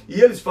 E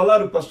eles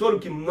falaram: pastor, o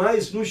que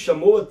mais nos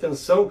chamou a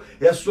atenção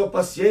é a sua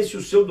paciência e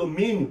o seu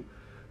domínio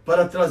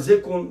para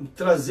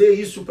trazer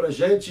isso para a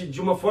gente de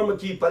uma forma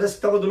que parece que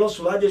estava do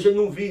nosso lado e a gente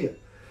não via.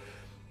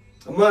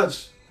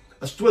 Amados,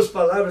 as tuas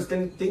palavras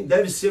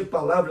devem ser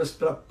palavras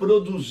para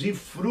produzir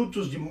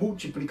frutos de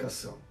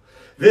multiplicação.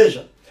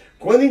 Veja,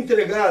 quando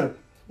entregaram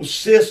o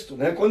cesto,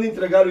 quando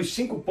entregaram os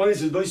 5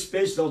 pães e 2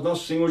 peixes ao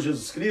nosso Senhor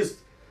Jesus Cristo,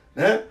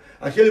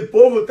 aquele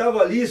povo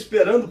estava ali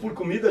esperando por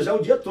comida já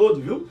o dia todo,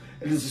 viu?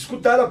 Eles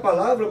escutaram a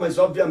palavra, mas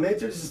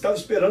obviamente eles estavam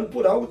esperando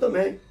por algo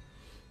também.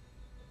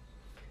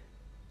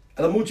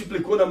 Ela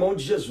multiplicou na mão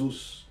de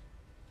Jesus.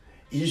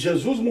 E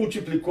Jesus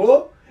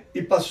multiplicou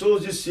e passou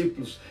aos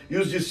discípulos. E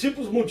os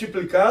discípulos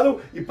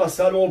multiplicaram e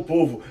passaram ao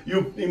povo.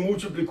 E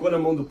multiplicou na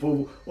mão do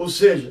povo. Ou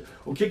seja,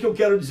 o que eu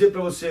quero dizer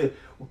para você?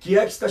 O que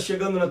é que está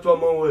chegando na tua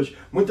mão hoje?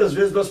 Muitas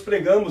vezes nós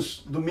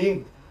pregamos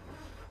domingo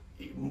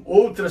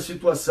outra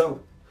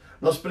situação.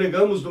 Nós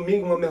pregamos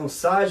domingo uma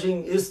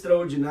mensagem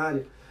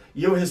extraordinária.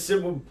 E eu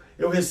recebo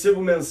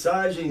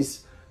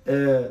mensagens...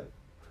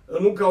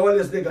 eu nunca olho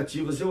as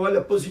negativas, eu olho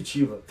a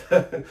positiva.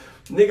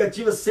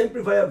 Negativa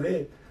sempre vai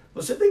haver.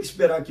 Você tem que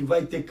esperar que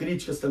vai ter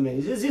críticas também.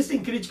 Existem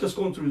críticas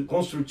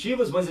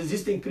construtivas, mas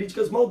existem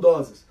críticas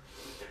maldosas.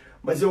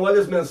 Mas eu olho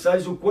as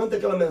mensagens, o quanto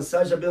aquela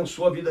mensagem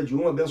abençoou a vida de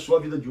um, abençoou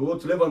a vida de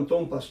outro,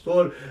 levantou um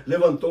pastor,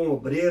 levantou um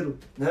obreiro,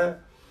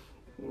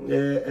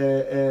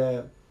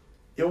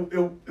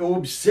 Eu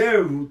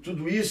observo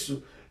tudo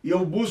isso e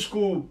eu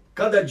busco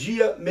cada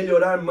dia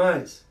melhorar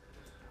mais.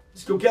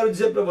 O que eu quero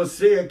dizer para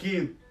você é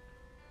que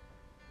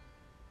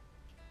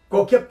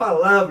qualquer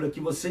palavra que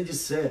você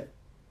disser,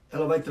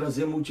 ela vai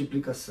trazer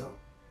multiplicação.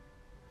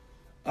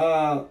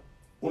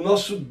 O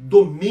nosso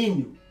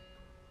domínio,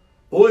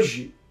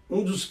 hoje,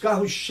 um dos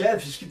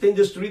carros-chefes que tem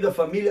destruído a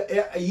família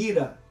é a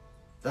ira.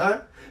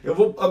 Tá? Eu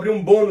vou abrir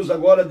um bônus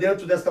agora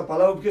dentro desta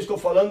palavra, porque eu estou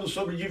falando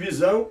sobre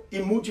divisão e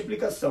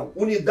multiplicação.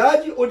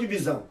 Unidade ou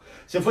divisão?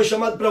 Você foi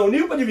chamado para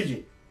unir ou para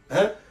dividir?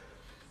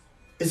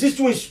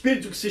 Existe um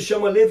espírito que se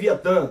chama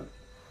Leviatã,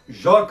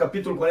 Jó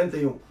capítulo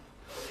 41.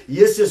 E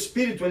esse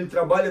espírito, ele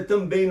trabalha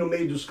também no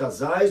meio dos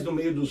casais, no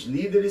meio dos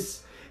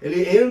líderes.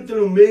 Ele entra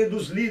no meio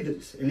dos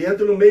líderes, ele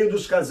entra no meio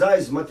dos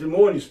casais,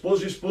 matrimônio,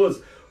 esposo e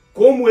esposa.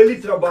 Como ele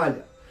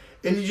trabalha?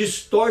 Ele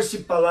distorce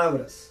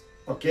palavras,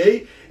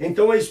 ok?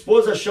 Então a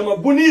esposa chama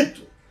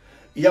bonito,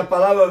 e a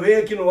palavra vem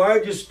aqui no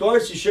ar,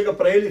 distorce e chega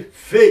para ele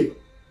feio,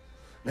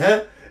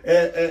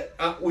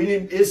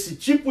 esse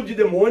tipo de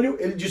demônio,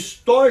 ele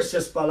distorce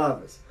as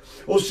palavras.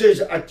 Ou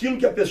seja, aquilo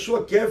que a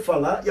pessoa quer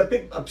falar, e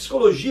a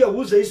psicologia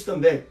usa isso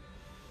também,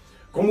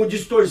 como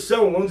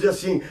distorção, vamos dizer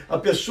assim. A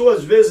pessoa,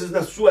 às vezes,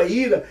 na sua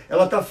ira,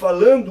 ela está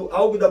falando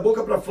algo da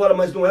boca para fora,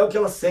 mas não é o que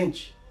ela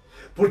sente.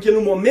 Porque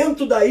no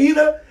momento da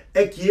ira,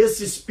 é que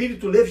esse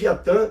espírito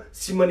Leviatã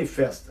se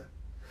manifesta.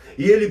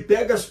 E ele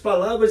pega as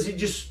palavras e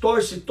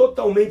distorce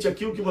totalmente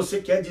aquilo que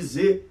você quer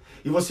dizer,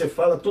 e você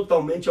fala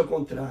totalmente ao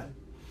contrário.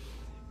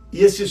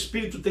 E esse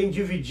espírito tem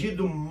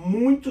dividido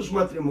muitos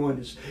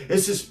matrimônios.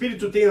 Esse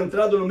espírito tem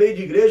entrado no meio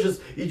de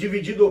igrejas e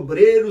dividido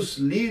obreiros,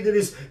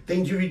 líderes,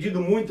 tem dividido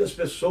muitas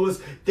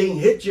pessoas, tem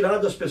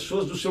retirado as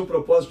pessoas do seu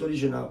propósito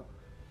original.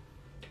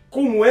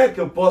 Como é que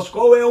eu posso?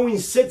 Qual é o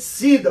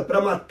inseticida para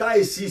matar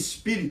esse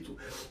espírito?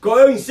 Qual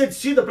é o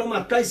inseticida para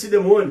matar esse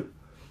demônio?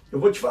 Eu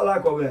vou te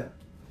falar qual é.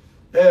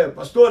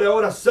 Pastor, é a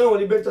oração, a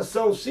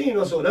libertação. Sim,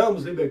 nós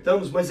oramos,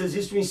 libertamos, mas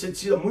existe um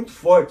inseticida muito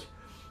forte.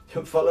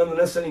 Eu falando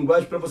nessa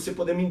linguagem para você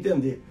poder me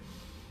entender.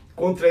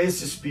 Contra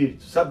esse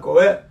espírito. Sabe qual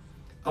é?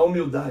 A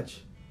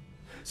humildade.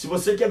 Se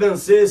você quer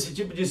vencer esse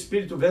tipo de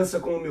espírito,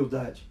 vença com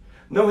humildade.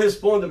 Não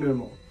responda, meu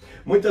irmão.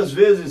 Muitas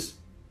vezes,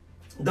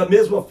 da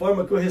mesma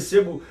forma que eu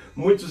recebo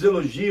muitos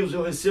elogios,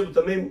 eu recebo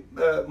também,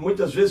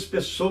 muitas vezes,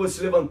 pessoas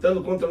se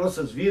levantando contra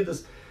nossas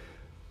vidas.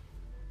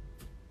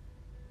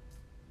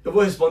 Eu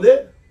vou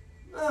responder?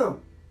 Não,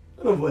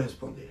 eu não vou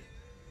responder.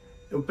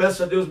 Eu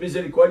peço a Deus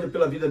misericórdia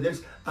pela vida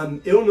deles.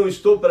 Eu não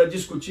estou para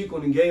discutir com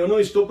ninguém, eu não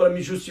estou para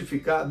me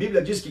justificar. A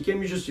Bíblia diz que quem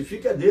me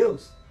justifica é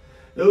Deus.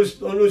 Eu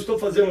não estou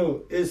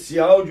fazendo esse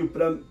áudio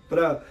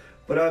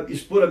para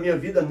expor a minha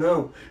vida,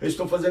 não. Eu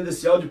estou fazendo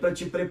esse áudio para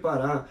te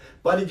preparar.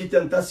 Pare de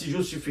tentar se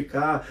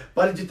justificar,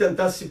 pare de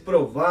tentar se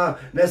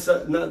provar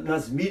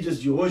nas mídias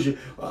de hoje,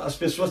 as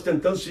pessoas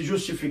tentando se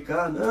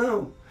justificar.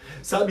 Não.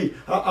 Sabe,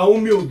 a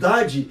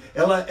humildade,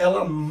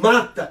 ela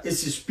mata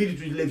esse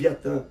espírito de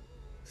Leviatã.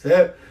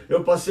 Certo?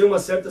 Eu passei uma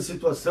certa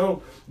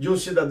situação de um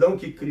cidadão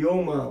que criou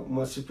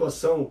uma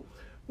situação,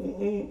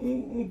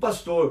 um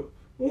pastor,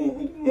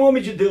 um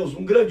homem de Deus,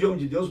 um grande homem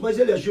de Deus, mas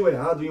ele agiu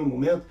errado em um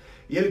momento,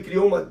 e ele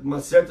criou uma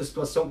certa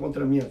situação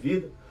contra a minha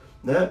vida,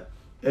 né?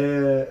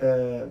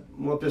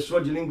 Uma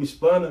pessoa de língua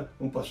hispana,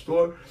 um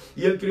pastor,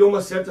 e ele criou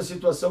uma certa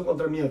situação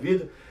contra a minha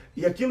vida,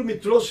 e aquilo me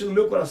trouxe no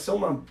meu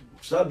coração,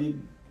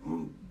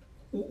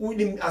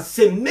 a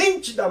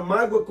semente da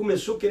mágoa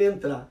começou a querer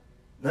entrar.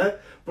 Né?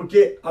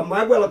 Porque a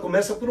mágoa ela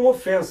começa por uma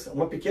ofensa,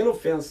 uma pequena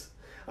ofensa,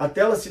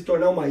 até ela se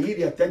tornar uma ira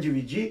e até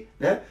dividir,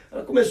 né?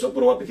 Ela começou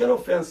por uma pequena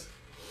ofensa.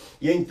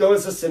 E então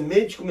essa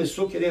semente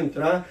começou a querer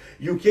entrar,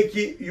 e o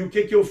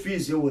que eu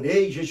fiz? Eu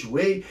orei,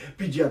 jejuei,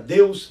 pedi a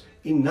Deus,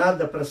 e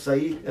nada para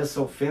sair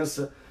essa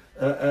ofensa,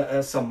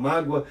 essa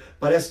mágoa.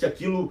 Parece que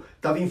aquilo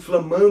estava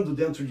inflamando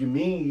dentro de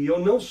mim, e eu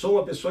não sou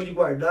uma pessoa de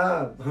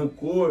guardar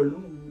rancor,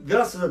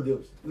 graças a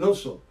Deus, não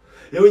sou.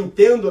 Eu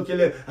entendo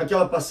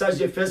aquela passagem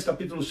de Efésios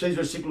capítulo 6,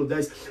 versículo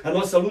 10. A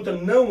nossa luta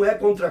não é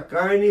contra a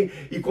carne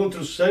e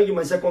contra o sangue,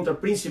 mas é contra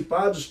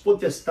principados,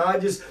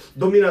 potestades,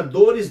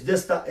 dominadores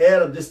desta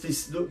era,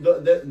 desse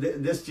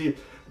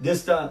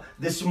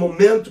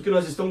momento que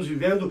nós estamos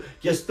vivendo,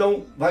 que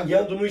estão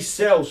vagueando nos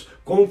céus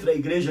contra a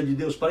igreja de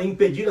Deus, para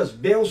impedir as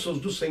bênçãos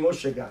do Senhor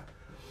chegar.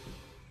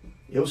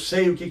 Eu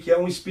sei o que é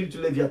um espírito de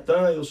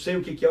Leviatã, eu sei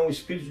o que é um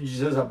espírito de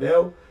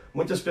Jezabel.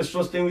 Muitas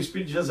pessoas têm o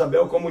espírito de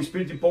Jezabel como o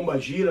espírito de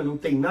pombagira, não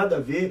tem nada a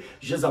ver.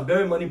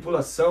 Jezabel é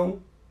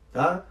manipulação,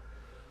 tá?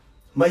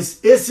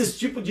 Mas esse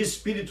tipo de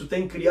espírito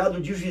tem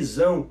criado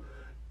divisão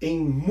em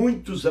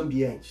muitos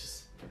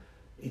ambientes.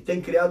 E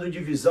tem criado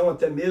divisão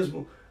até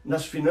mesmo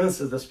nas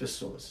finanças das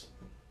pessoas.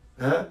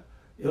 Né?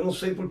 Eu não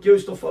sei porque eu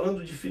estou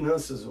falando de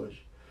finanças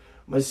hoje,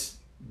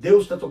 mas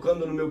Deus está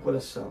tocando no meu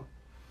coração.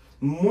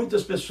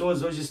 Muitas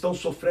pessoas hoje estão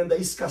sofrendo a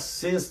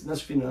escassez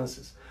nas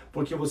finanças,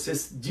 porque você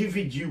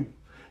dividiu,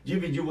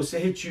 você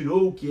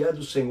retirou o que é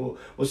do Senhor.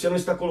 Você não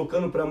está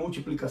colocando para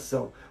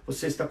multiplicação,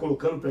 você está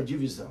colocando para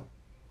divisão.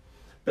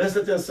 Presta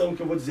atenção no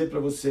que eu vou dizer para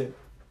você.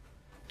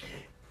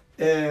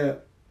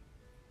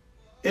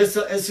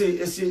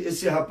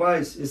 Esse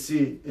rapaz,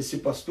 esse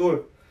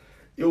pastor,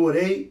 eu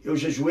orei, eu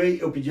jejuei,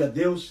 eu pedi a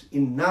Deus e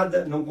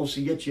nada, não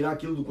conseguia tirar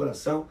aquilo do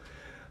coração.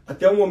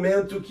 Até o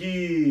momento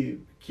que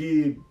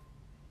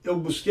eu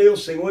busquei o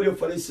Senhor e eu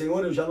falei: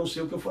 Senhor, eu já não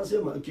sei o que eu fazer,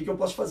 o que eu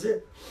posso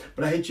fazer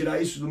para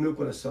retirar isso do meu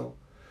coração.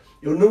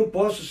 Eu não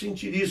posso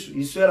sentir isso.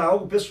 Isso era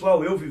algo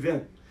pessoal, eu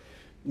vivendo.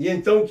 E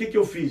então o que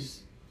eu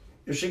fiz?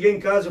 Eu cheguei em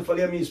casa, eu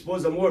falei à minha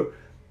esposa: amor,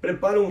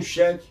 prepara um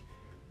cheque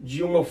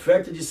de uma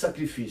oferta de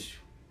sacrifício.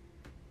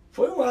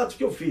 Foi um ato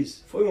que eu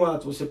fiz, foi um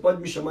ato. Você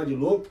pode me chamar de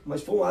louco,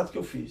 mas foi um ato que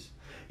eu fiz.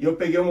 E eu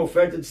peguei uma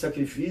oferta de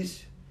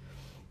sacrifício,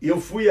 e eu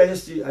fui a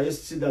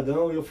esse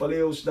cidadão, e eu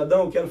falei: ô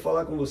cidadão, eu quero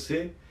falar com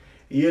você.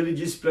 E ele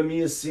disse para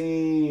mim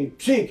assim: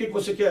 sim, o que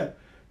você quer?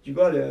 Digo: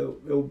 olha,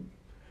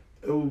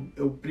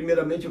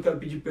 primeiramente eu quero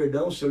pedir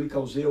perdão se eu lhe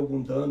causei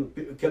algum dano.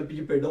 Eu quero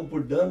pedir perdão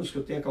por danos que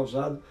eu tenha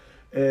causado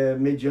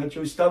mediante.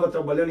 Eu estava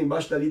trabalhando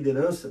embaixo da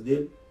liderança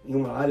dele, em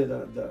uma área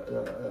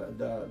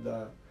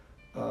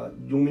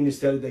de um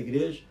ministério da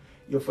igreja.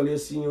 E eu falei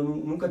assim: eu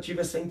nunca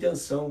tive essa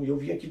intenção, e eu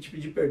vim aqui te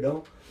pedir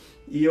perdão.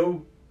 E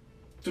eu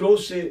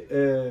trouxe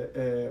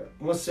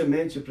uma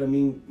semente para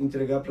mim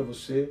entregar para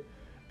você,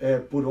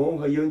 por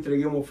honra, e eu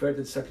entreguei uma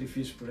oferta de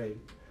sacrifício para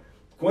ele.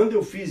 Quando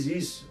eu fiz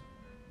isso,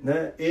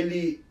 né,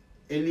 ele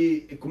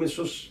ele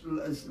começou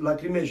a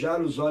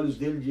lacrimejar os olhos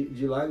dele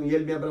de lágrimas, e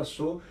ele me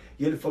abraçou,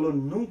 e ele falou,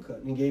 nunca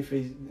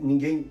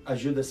ninguém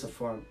agiu dessa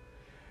forma.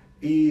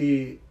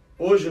 E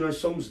hoje nós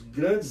somos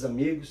grandes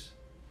amigos.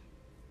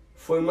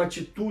 Foi uma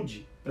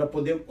atitude para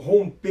poder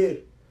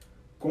romper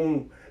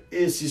com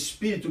esse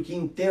espírito que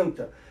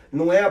intenta,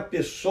 não é a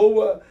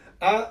pessoa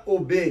A ou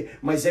B,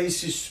 mas é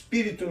esse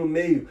espírito no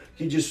meio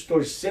que,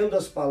 distorcendo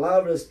as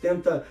palavras,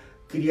 tenta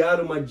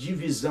criar uma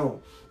divisão.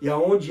 E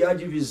aonde há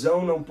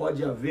divisão não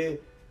pode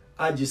haver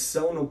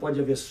adição, não pode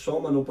haver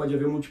soma, não pode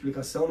haver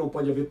multiplicação, não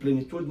pode haver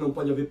plenitude, não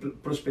pode haver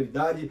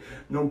prosperidade,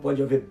 não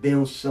pode haver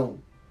bênção.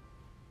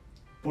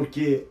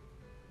 Porque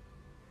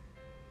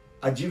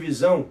a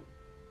divisão,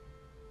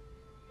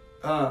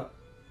 a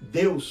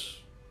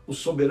Deus, o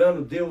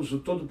soberano Deus, o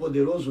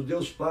todo-poderoso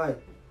Deus Pai,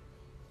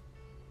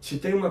 se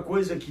tem uma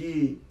coisa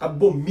que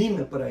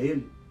abomina para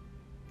Ele,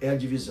 é a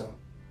divisão.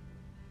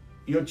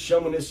 E eu te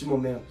chamo nesse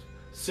momento,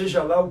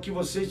 seja lá o que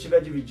você estiver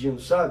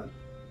dividindo, sabe?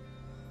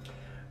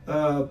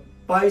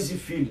 Pais e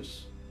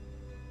filhos,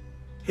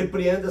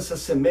 repreenda essa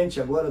semente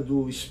agora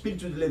do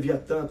espírito de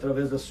Leviatã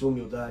através da sua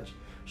humildade.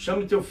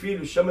 Chame teu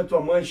filho, chame a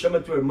tua mãe, chame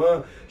a tua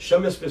irmã,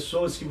 chame as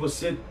pessoas que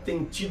você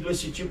tem tido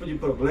esse tipo de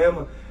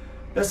problema.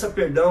 Peça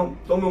perdão,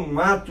 tome um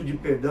ato de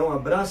perdão,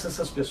 abraça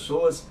essas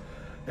pessoas.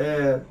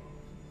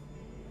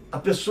 Há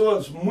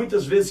pessoas,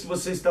 muitas vezes, que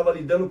você estava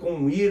lidando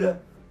com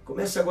ira,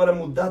 comece agora a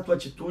mudar a tua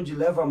atitude e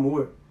leva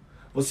amor.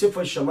 Você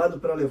foi chamado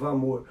para levar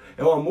amor.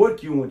 É o amor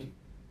que une.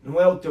 Não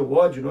é o teu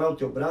ódio, não é o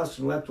teu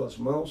braço, não é as tuas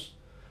mãos,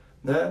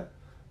 né?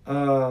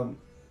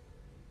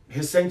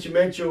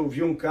 Recentemente eu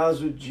vi um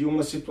caso de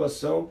uma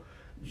situação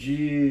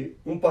de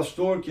um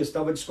pastor que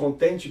estava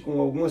descontente com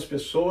algumas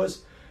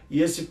pessoas,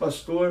 e esse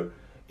pastor,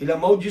 ele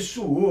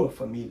amaldiçoou a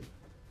família.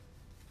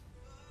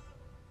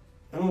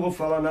 Eu não vou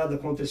falar nada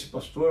contra esse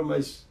pastor,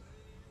 mas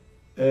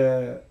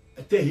é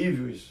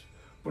terrível isso.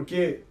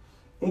 Porque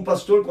um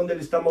pastor, quando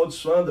ele está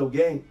amaldiçoando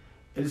alguém,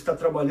 ele está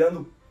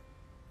trabalhando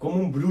como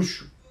um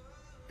bruxo.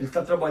 Ele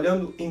está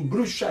trabalhando em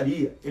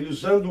bruxaria. Ele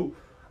usando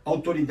a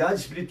autoridade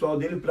espiritual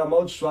dele para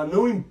amaldiçoar.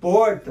 Não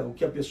importa o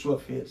que a pessoa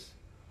fez.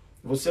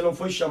 Você não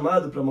foi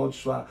chamado para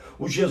amaldiçoar.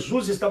 O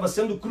Jesus estava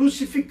sendo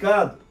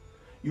crucificado.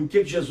 E o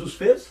que Jesus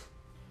fez?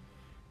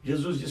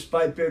 Jesus diz,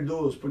 Pai,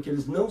 perdoa-os, porque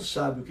eles não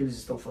sabem o que eles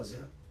estão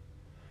fazendo.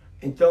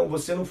 Então,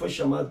 você não foi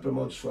chamado para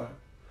amaldiçoar.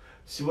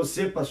 Se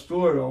você,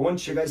 pastor,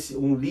 aonde chegar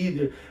um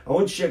líder,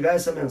 aonde chegar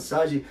essa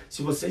mensagem,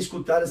 se você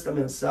escutar essa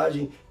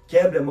mensagem,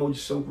 quebre a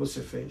maldição que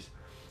você fez.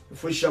 Eu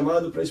fui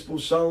chamado para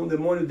expulsar um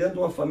demônio dentro de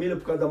uma família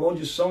por causa da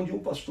maldição de um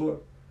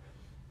pastor.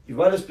 E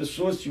várias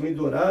pessoas tinham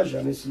ido orar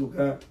já nesse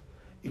lugar.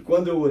 E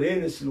quando eu orei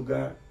nesse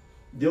lugar,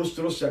 Deus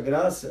trouxe a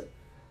graça,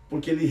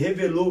 porque Ele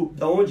revelou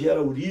de onde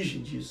era a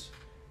origem disso.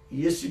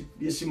 E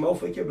esse mal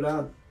foi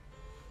quebrado.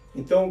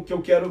 Então, o que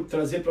eu quero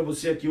trazer para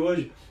você aqui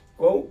hoje,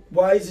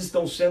 quais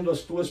estão sendo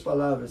as tuas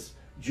palavras?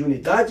 De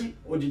unidade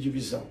ou de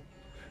divisão?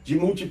 De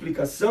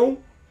multiplicação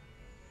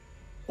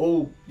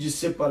ou de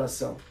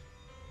separação?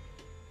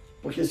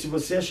 Porque se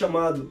você é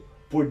chamado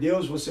por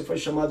Deus, você foi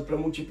chamado para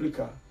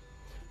multiplicar.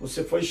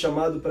 Você foi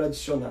chamado para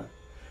adicionar.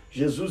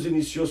 Jesus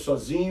iniciou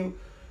sozinho,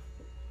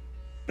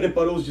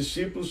 preparou os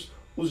discípulos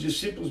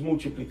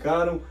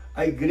multiplicaram,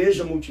 a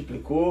igreja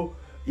multiplicou,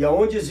 e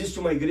aonde existe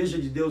uma igreja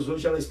de Deus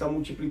hoje, ela está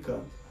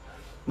multiplicando.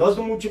 Nós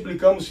não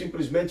multiplicamos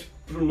simplesmente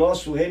para o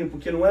nosso reino,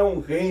 porque não é um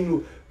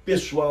reino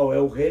pessoal, é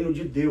o reino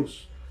de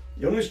Deus.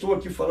 Eu não estou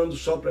aqui falando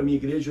só para a minha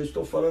igreja, eu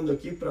estou falando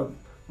aqui para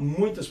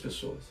muitas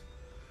pessoas.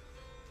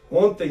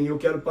 Ontem eu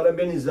quero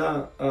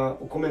parabenizar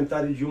o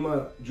comentário de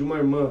uma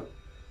irmã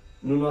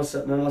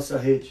na nossa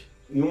rede,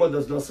 em uma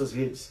das nossas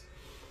redes.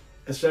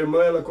 Essa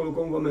irmã, ela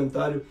colocou um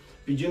comentário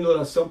pedindo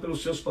oração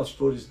pelos seus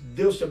pastores.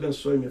 Deus te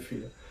abençoe, minha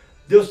filha.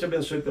 Deus te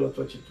abençoe pela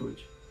tua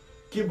atitude.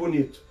 Que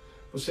bonito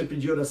você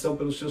pedir oração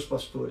pelos seus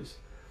pastores.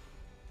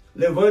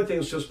 Levantem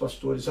os seus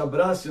pastores,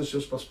 abracem os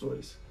seus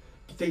pastores,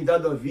 que têm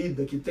dado a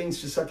vida, que têm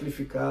se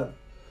sacrificado.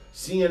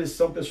 Sim, eles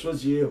são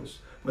pessoas de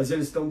erros, mas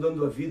eles estão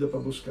dando a vida para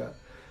buscar.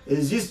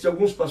 Existem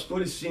alguns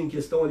pastores, sim, que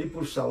estão ali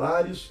por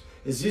salários.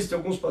 Existem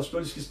alguns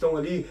pastores que estão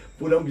ali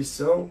por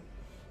ambição.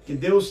 Que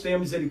Deus tenha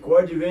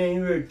misericórdia e venha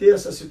inverter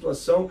essa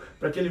situação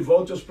para que ele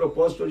volte aos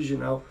propósitos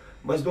original.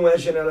 Mas não é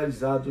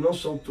generalizado, não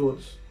são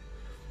todos.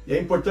 E é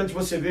importante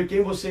você ver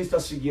quem você está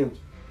seguindo.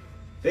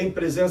 Tem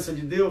presença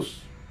de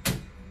Deus?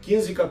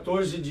 15 e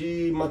 14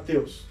 de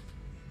Mateus.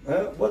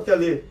 Vou até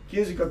ler,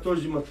 15 e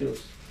 14 de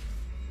Mateus.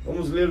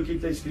 Vamos ler o que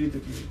está escrito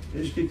aqui.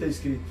 Veja o que está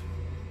escrito.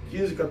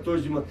 15 e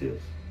 14 de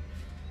Mateus.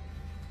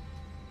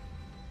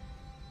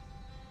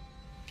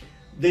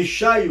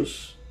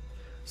 Deixai-os,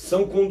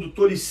 são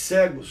condutores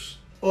cegos.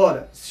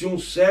 Ora, se um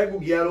cego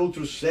guiar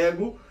outro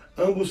cego,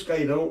 ambos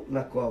cairão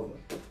na cova.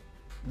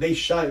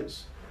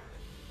 Deixai-os.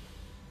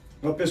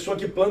 Uma pessoa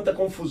que planta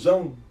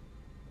confusão,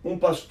 um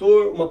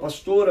pastor, uma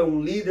pastora,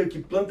 um líder que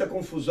planta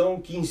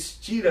confusão, que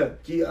inspira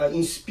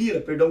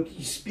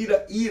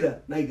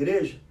ira na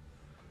igreja,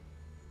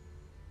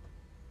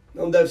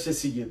 não deve ser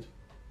seguido.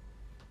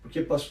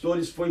 Porque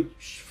pastores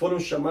foram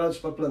chamados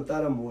para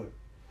plantar amor.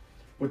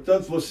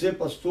 Portanto, você,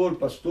 pastor,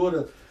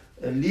 pastora,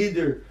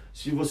 líder,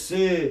 se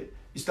você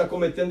está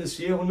cometendo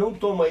esse erro, não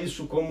toma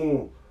isso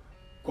como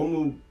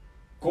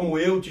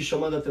eu te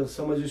chamando a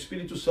atenção, mas o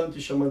Espírito Santo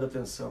te chamando a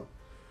atenção.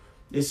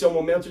 Esse é o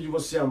momento de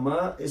você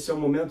amar, esse é o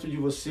momento de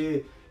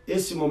você...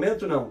 Esse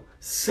momento não,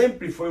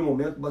 sempre foi um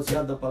momento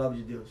baseado na palavra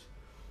de Deus.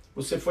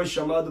 Você foi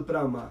chamado para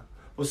amar,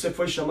 você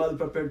foi chamado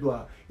para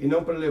perdoar, e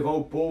não para levar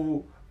o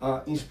povo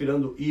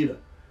inspirando ira,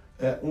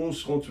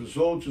 uns contra os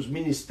outros,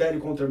 ministério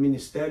contra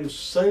ministério. O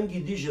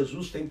sangue de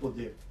Jesus tem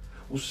poder.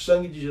 O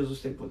sangue de Jesus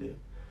tem poder.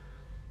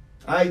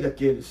 Ai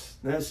daqueles,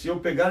 né? Se eu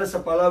pegar essa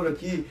palavra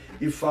aqui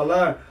e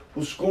falar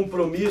os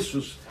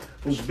compromissos,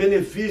 os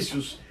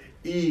benefícios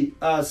e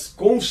as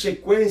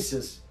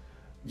consequências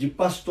de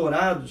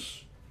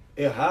pastorados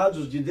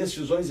errados, de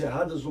decisões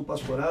erradas no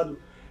pastorado,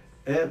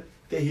 é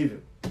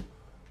terrível.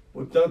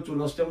 Portanto,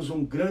 nós temos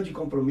um grande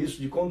compromisso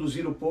de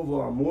conduzir o povo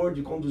ao amor,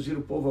 de conduzir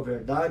o povo à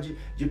verdade,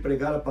 de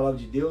pregar a palavra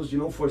de Deus, de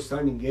não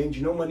forçar ninguém,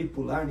 de não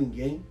manipular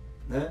ninguém,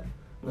 né?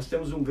 Nós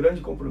temos um grande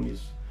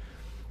compromisso.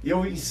 E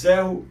eu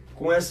encerro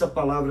com essa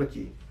palavra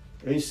aqui.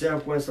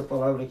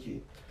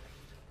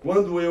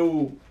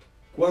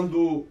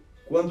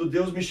 Quando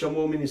Deus me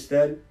chamou ao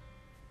ministério,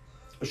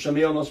 eu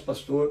chamei ao nosso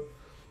pastor.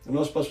 O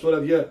nosso pastor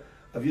havia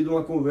havido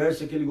uma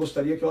conversa que ele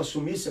gostaria que eu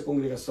assumisse a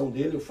congregação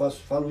dele. Eu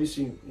falo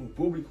isso em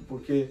público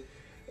porque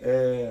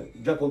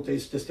já contei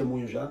esse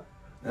testemunho já,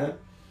 né?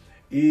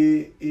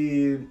 E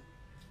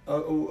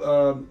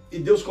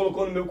Deus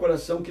colocou no meu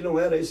coração que não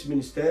era esse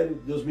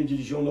ministério. Deus me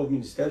dirigiu a um novo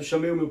ministério.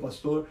 Chamei o meu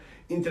pastor,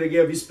 entreguei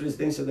a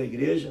vice-presidência da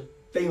igreja.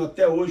 Tenho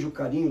até hoje o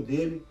carinho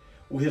dele,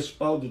 o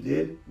respaldo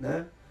dele,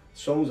 né?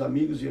 Somos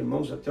amigos e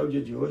irmãos até o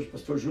dia de hoje,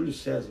 pastor Júlio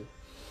César.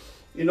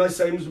 E nós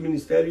saímos do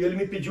ministério e ele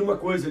me pediu uma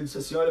coisa. Ele disse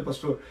assim: olha,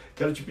 pastor,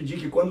 quero te pedir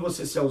que quando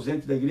você se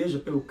ausente da igreja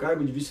pelo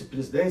cargo de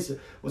vice-presidência,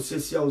 você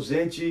se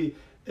ausente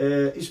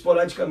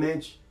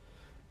esporadicamente,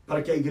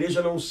 para que a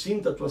igreja não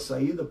sinta a tua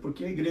saída,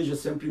 porque a igreja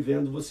sempre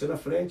vendo você na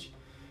frente.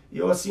 E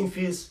eu assim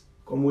fiz,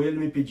 como ele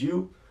me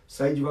pediu,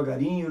 saí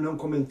devagarinho, não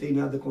comentei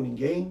nada com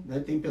ninguém, né?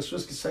 Tem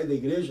pessoas que saem da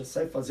igreja,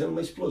 saem fazendo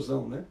uma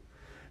explosão, né?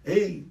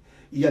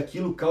 E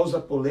aquilo causa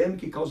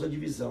polêmica e causa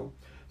divisão.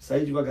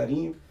 Saí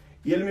devagarinho.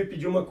 E ele me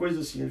pediu uma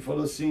coisa assim, ele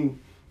falou assim: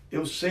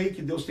 eu sei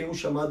que Deus tem um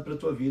chamado para a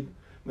tua vida,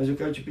 mas eu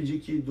quero te pedir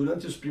que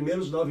durante os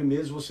primeiros 9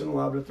 meses você não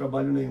abra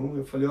trabalho nenhum.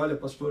 Eu falei: olha,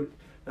 pastor,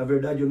 na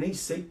verdade eu nem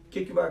sei o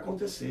que vai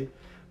acontecer,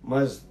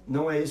 mas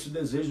não é esse o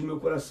desejo do meu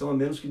coração, a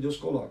menos que Deus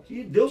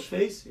coloque. E Deus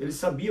fez, ele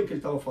sabia o que ele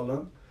estava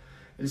falando,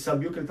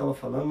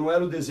 não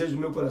era o desejo do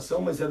meu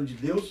coração, mas era o de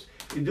Deus,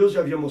 e Deus já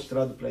havia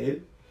mostrado para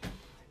ele.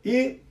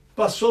 E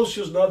passou-se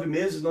os 9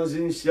 meses, nós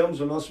iniciamos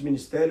o nosso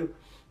ministério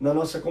na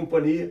nossa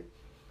companhia.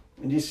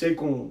 Iniciei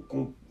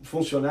com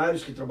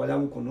funcionários que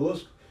trabalhavam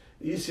conosco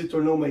e se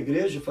tornou uma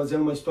igreja.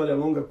 Fazendo uma história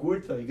longa,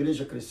 curta, a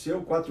igreja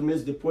cresceu. 4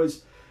 meses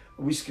depois,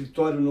 o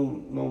escritório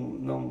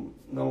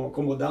não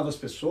acomodava as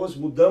pessoas,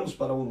 mudamos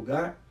para um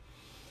lugar.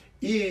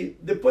 E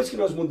depois que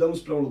nós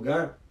mudamos para um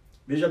lugar,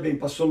 veja bem,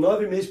 passou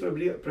 9 meses para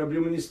abrir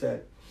o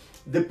ministério.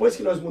 Depois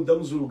que nós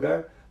mudamos o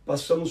lugar,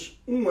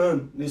 passamos 1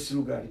 ano nesse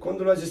lugar. E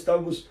quando nós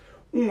estávamos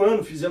 1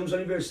 ano, fizemos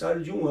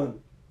aniversário de 1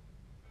 ano.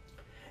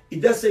 E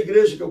dessa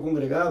igreja que eu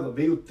congregava,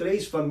 veio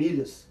 3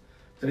 famílias,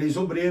 3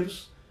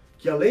 obreiros,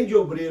 que além de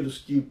obreiros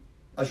que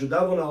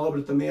ajudavam na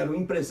obra, também eram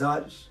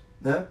empresários,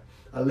 né?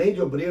 Além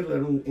de obreiros,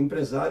 eram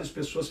empresários,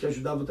 pessoas que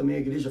ajudavam também a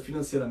igreja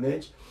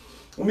financeiramente.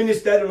 O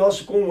ministério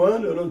nosso, com 1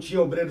 ano, eu não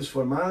tinha obreiros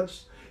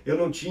formados, eu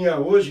não tinha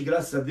hoje,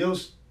 graças a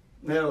Deus,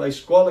 né, a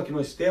escola que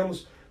nós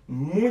temos,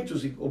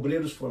 muitos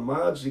obreiros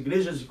formados,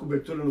 igrejas de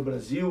cobertura no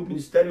Brasil. O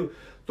ministério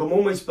tomou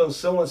uma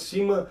expansão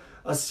acima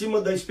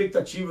da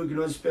expectativa que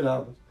nós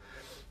esperávamos.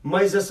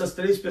 Mas essas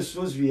 3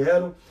 pessoas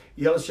vieram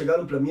e elas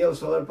chegaram para mim, elas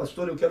falaram: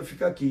 pastor, eu quero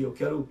ficar aqui, eu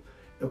quero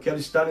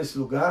estar nesse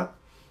lugar.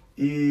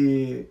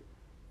 E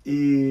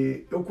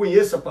eu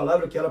conheço a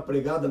palavra que era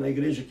pregada na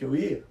igreja que eu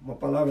ia, uma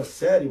palavra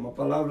séria, uma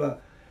palavra...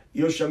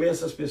 E eu chamei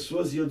essas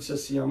pessoas e eu disse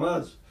assim: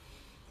 amados,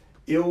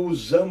 eu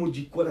os amo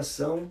de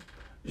coração,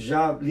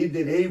 já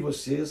liderei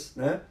vocês,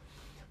 né?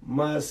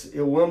 Mas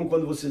eu amo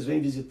quando vocês vêm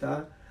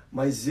visitar.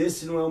 Mas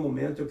esse não é o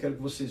momento, eu quero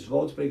que vocês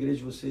voltem para a igreja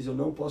de vocês, eu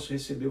não posso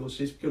receber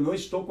vocês, porque eu não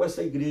estou com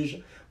essa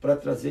igreja para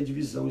trazer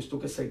divisão, eu estou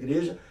com essa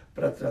igreja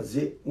para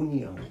trazer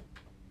união.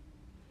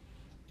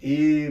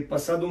 E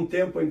passado um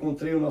tempo eu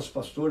encontrei o nosso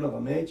pastor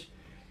novamente,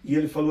 e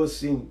ele falou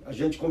assim: a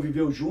gente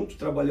conviveu junto,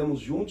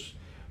 trabalhamos juntos,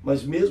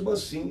 mas mesmo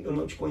assim eu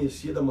não te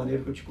conhecia da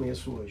maneira que eu te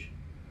conheço hoje.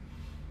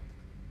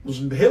 Os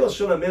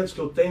relacionamentos que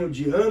eu tenho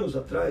de anos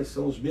atrás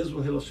são os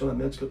mesmos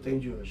relacionamentos que eu tenho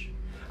de hoje.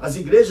 As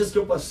igrejas que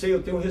eu passei,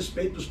 eu tenho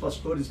respeito dos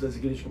pastores das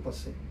igrejas que eu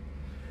passei.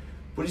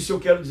 Por isso eu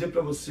quero dizer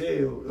para você,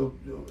 eu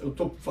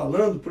estou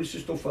falando, por isso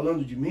estou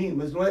falando de mim,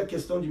 mas não é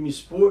questão de me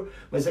expor,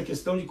 mas é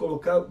questão de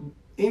colocar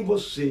em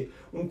você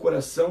um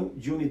coração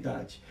de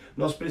unidade.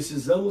 Nós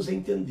precisamos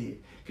entender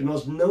que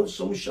nós não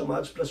somos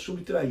chamados para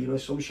subtrair,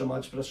 nós somos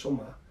chamados para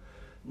somar.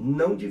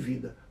 Não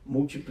divida,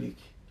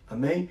 multiplique.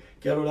 Amém?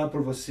 Quero orar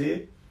por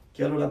você,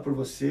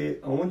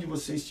 aonde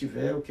você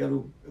estiver, eu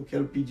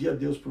quero pedir a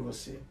Deus por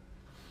você.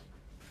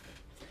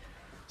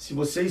 Se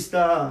você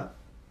está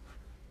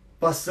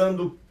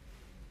passando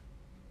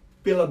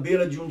pela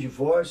beira de um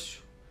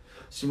divórcio,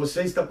 se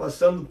você está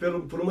passando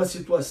por uma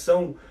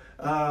situação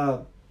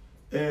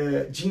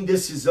de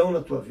indecisão na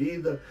tua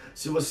vida,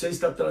 se você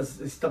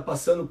está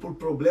passando por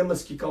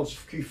problemas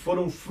que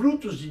foram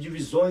frutos de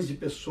divisões de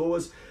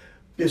pessoas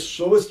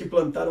que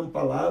plantaram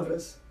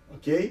palavras,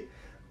 ok?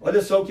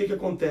 Olha só o que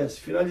acontece.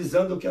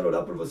 Finalizando, eu quero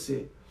orar por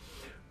você.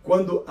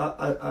 Quando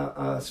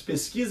as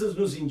pesquisas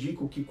nos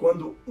indicam que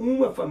quando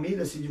uma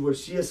família se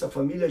divorcia, essa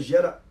família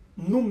gera,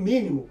 no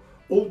mínimo,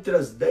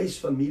 outras 10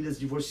 famílias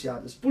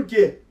divorciadas. Por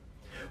quê?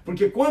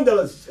 Porque quando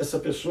essa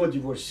pessoa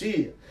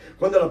divorcia,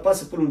 quando ela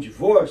passa por um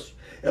divórcio,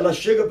 ela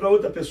chega para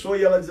outra pessoa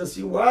e ela diz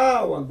assim,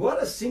 uau,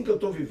 agora sim que eu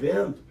estou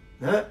vivendo,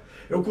 né?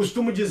 Eu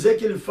costumo dizer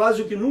que ele faz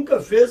o que nunca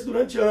fez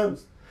durante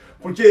anos.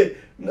 Porque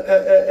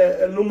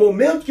no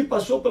momento que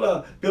passou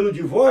pelo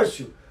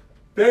divórcio,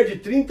 perde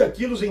 30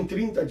 quilos em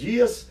 30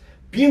 dias,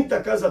 pinta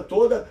a casa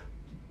toda,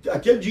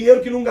 aquele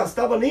dinheiro que não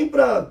gastava nem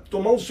para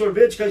tomar um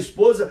sorvete com a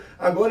esposa,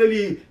 agora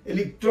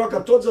ele troca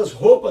todas as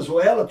roupas,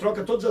 ou ela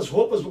troca todas as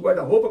roupas do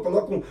guarda-roupa,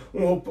 coloca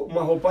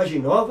uma roupagem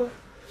nova,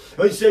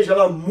 ou seja,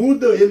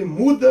 ele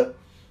muda,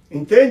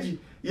 entende?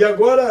 E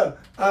agora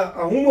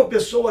arruma uma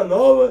pessoa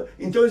nova,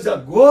 então eles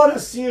agora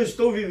sim eu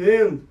estou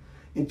vivendo.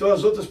 Então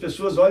as outras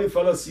pessoas olham e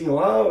falam assim,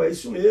 uau, é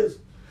isso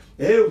mesmo,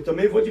 eu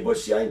também vou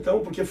divorciar então,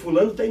 porque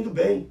fulano está indo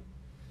bem.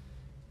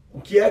 O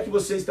que é que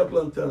você está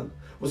plantando?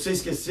 Você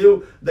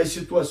esqueceu das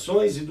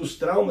situações e dos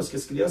traumas que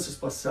as crianças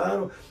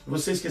passaram?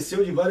 Você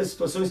esqueceu de várias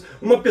situações?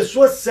 Uma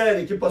pessoa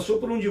séria que passou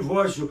por um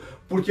divórcio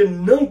porque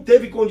não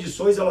teve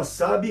condições, ela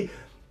sabe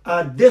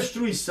a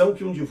destruição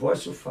que um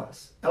divórcio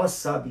faz. Ela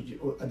sabe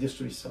a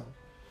destruição.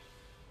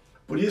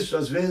 Por isso,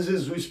 às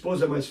vezes o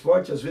esposo é mais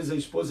forte, às vezes a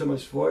esposa é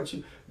mais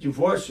forte.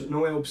 Divórcio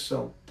não é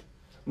opção.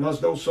 Nós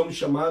não somos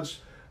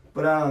chamados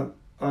para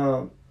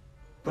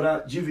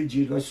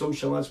dividir, nós somos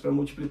chamados para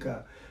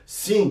multiplicar.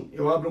 Sim,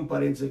 eu abro um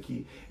parênteses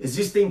aqui.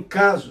 Existem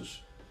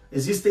casos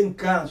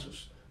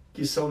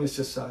que são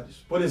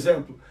necessários. Por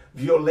exemplo,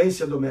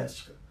 violência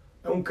doméstica.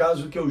 É um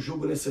caso que eu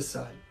julgo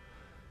necessário.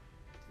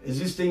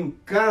 Existem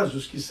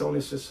casos que são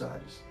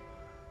necessários.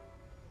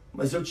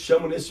 Mas eu te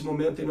chamo nesse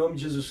momento, em nome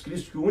de Jesus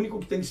Cristo, que o único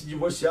que tem que se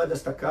divorciar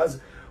desta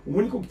casa, o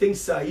único que tem que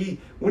sair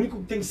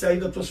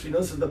das tuas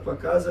finanças, da tua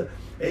casa,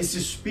 é esse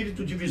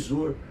espírito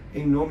divisor,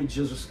 em nome de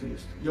Jesus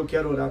Cristo. E eu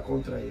quero orar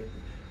contra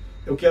ele.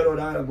 Eu quero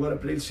orar agora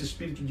para esse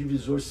espírito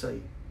divisor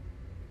sair.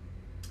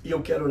 E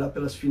eu quero orar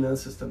pelas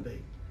finanças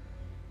também.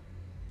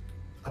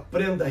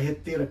 Aprenda a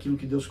reter aquilo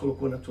que Deus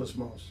colocou nas tuas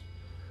mãos.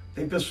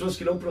 Tem pessoas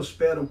que não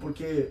prosperam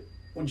porque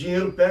o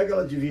dinheiro pega,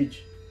 ela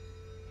divide.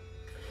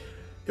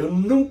 Eu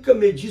nunca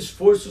medi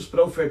esforços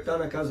para ofertar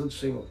na casa do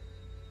Senhor.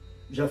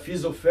 Já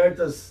fiz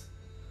ofertas,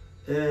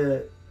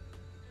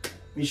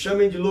 me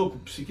chamem de louco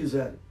se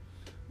quiserem,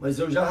 mas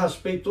eu já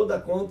raspei toda a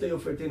conta e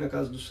ofertei na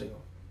casa do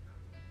Senhor.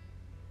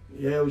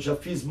 Eu já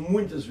fiz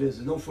muitas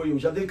vezes, não foi um.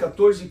 Já dei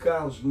 14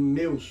 carros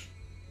meus,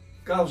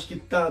 carros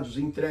quitados,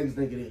 entregues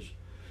na igreja.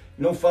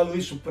 Não falo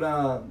isso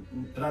para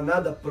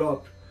nada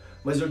próprio,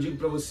 mas eu digo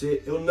para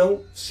você, eu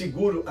não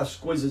seguro as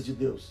coisas de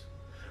Deus.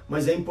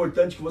 Mas é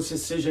importante que você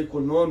seja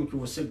econômico, que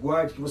você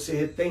guarde, que você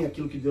retenha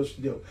aquilo que Deus te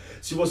deu.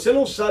 Se você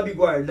não sabe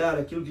guardar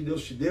aquilo que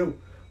Deus te deu,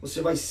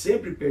 você vai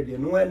sempre perder.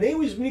 Não é nem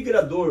o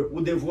esmigrador, o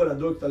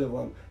devorador que está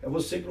levando. É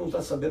você que não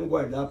está sabendo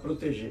guardar,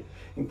 proteger.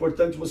 É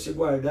importante você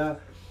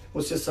guardar,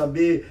 você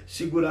saber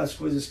segurar as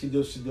coisas que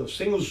Deus te deu.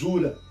 Sem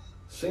usura.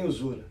 Sem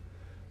usura.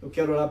 Eu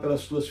quero orar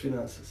pelas tuas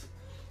finanças.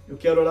 Eu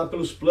quero orar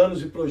pelos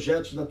planos e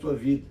projetos na tua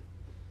vida.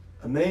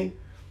 Amém?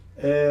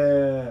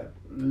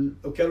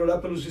 Eu quero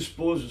orar pelos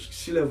esposos, que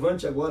se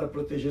levante agora a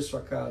proteger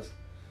sua casa.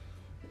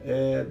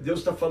 Deus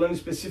está falando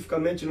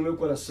especificamente no meu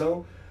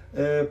coração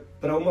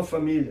para uma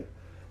família.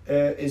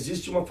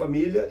 Existe uma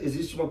família,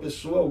 existe uma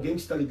pessoa, alguém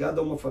que está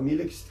ligado a uma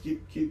família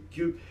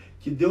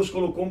que Deus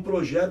colocou um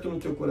projeto no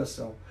teu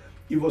coração.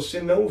 E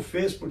você não o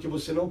fez porque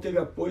você não teve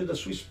apoio da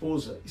sua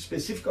esposa.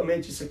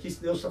 Especificamente, isso aqui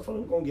Deus está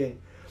falando com alguém.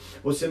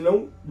 Você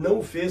não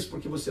o fez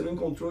porque você não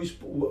encontrou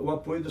o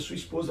apoio da sua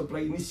esposa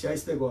para iniciar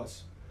esse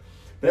negócio.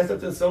 Presta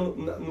atenção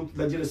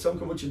na direção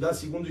que eu vou te dar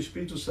segundo o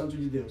Espírito Santo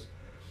de Deus.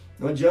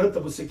 Não adianta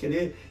você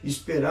querer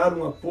esperar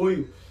um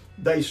apoio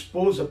da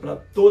esposa para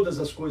todas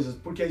as coisas,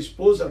 porque a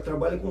esposa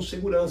trabalha com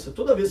segurança.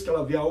 Toda vez que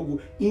ela vê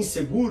algo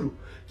inseguro,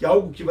 que é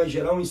algo que vai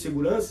gerar uma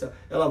insegurança,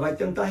 ela vai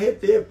tentar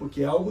reter,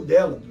 porque é algo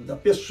dela, da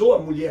pessoa, a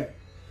mulher.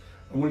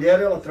 A mulher,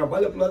 ela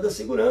trabalha para o lado da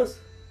segurança,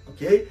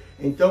 ok?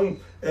 Então,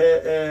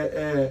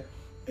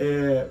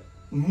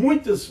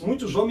 muitos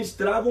homens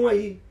travam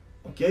aí,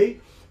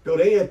 ok?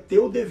 Porém, é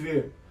teu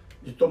dever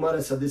de tomar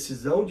essa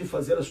decisão, de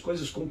fazer as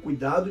coisas com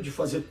cuidado, de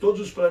fazer todos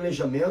os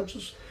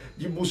planejamentos,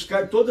 de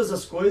buscar todas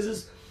as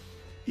coisas,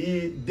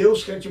 e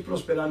Deus quer te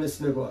prosperar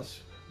nesse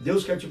negócio.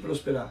 Deus quer te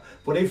prosperar.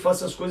 Porém,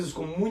 faça as coisas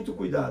com muito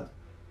cuidado.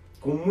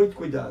 Com muito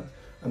cuidado.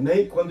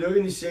 Amém? Quando eu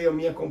iniciei a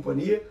minha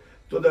companhia,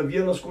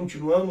 todavia nós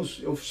continuamos,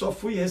 eu só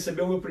fui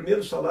receber o meu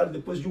primeiro salário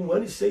depois de 1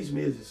 ano e 6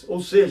 meses.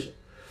 Ou seja,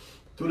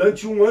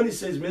 Durante 1 ano e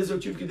 6 meses eu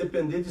tive que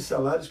depender de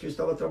salários que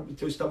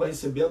eu estava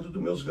recebendo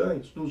dos meus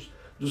ganhos,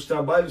 dos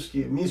trabalhos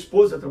que minha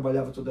esposa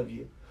trabalhava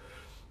todavia.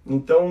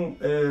 Então,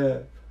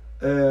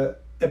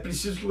 é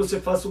preciso que você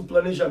faça um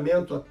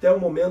planejamento até o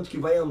momento que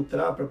vai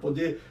entrar para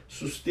poder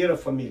suster a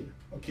família,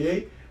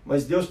 ok?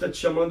 Mas Deus está te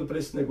chamando para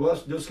esse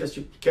negócio, Deus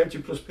quer te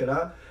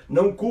prosperar.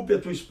 Não culpe a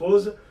tua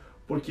esposa,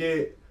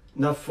 porque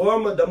na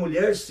forma da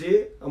mulher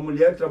ser, a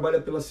mulher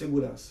trabalha pela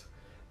segurança.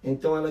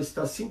 Então ela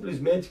está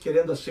simplesmente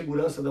querendo a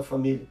segurança da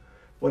família.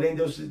 Porém,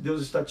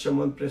 Deus está te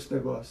chamando para esse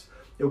negócio.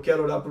 Eu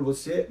quero orar por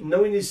você.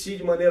 Não inicie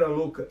de maneira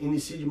louca,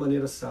 inicie de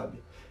maneira sábia.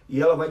 E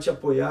ela vai te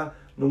apoiar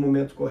no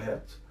momento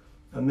correto.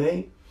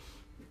 Amém?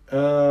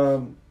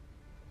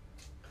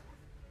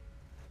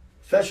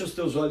 Feche os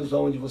teus olhos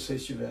aonde você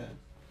estiver.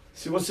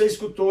 Se você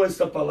escutou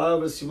esta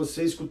palavra, se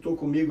você escutou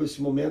comigo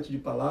esse momento de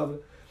palavra,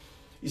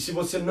 e se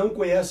você não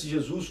conhece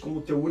Jesus como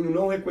teu único,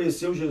 não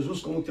reconheceu Jesus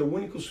como teu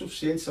único e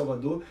suficiente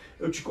Salvador,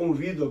 eu te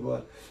convido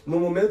agora. No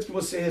momento que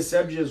você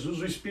recebe Jesus,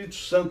 o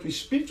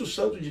Espírito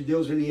Santo de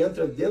Deus, ele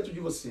entra dentro de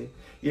você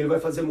e ele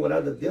vai fazer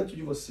morada dentro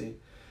de você.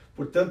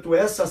 Portanto,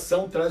 essa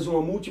ação traz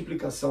uma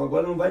multiplicação.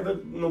 Agora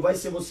não vai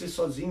ser você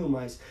sozinho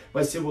mais,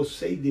 vai ser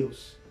você e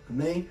Deus.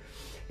 Amém?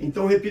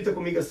 Então repita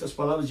comigo essas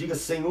palavras, diga: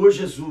 Senhor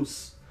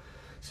Jesus.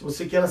 Se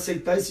você quer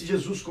aceitar esse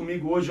Jesus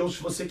comigo hoje, ou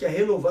se você quer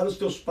renovar os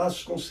teus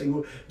passos com o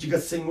Senhor, diga: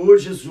 Senhor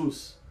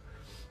Jesus,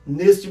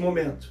 neste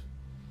momento,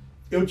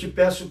 eu te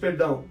peço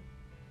perdão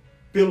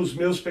pelos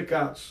meus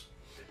pecados.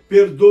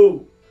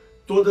 Perdoo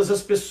todas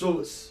as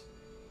pessoas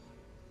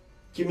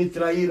que me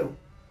traíram,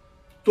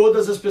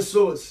 todas as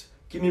pessoas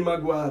que me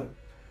magoaram.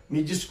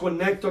 Me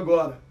desconecto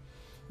agora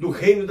do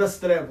reino das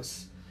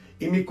trevas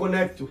e me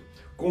conecto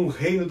com o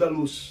reino da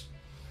luz.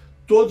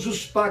 Todos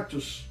os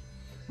pactos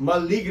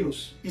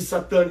malignos e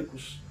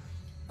satânicos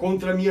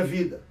contra a minha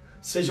vida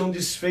sejam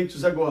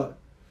desfeitos agora.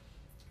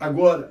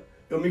 Agora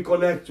eu me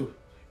conecto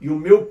e o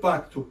meu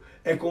pacto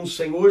é com o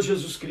Senhor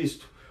Jesus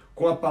Cristo,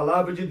 com a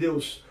palavra de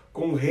Deus,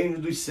 com o reino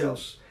dos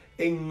céus,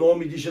 em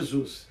nome de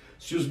Jesus.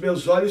 Se os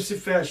meus olhos se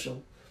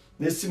fecham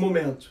nesse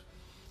momento,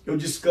 eu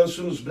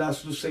descanso nos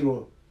braços do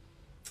Senhor.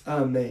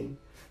 Amém.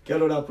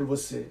 Quero orar por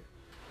você.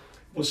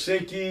 Você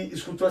que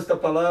escutou esta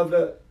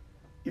palavra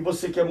e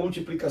você quer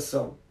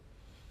multiplicação,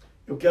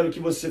 eu quero que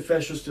você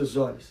feche os teus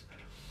olhos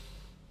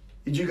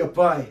e diga: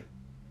 Pai,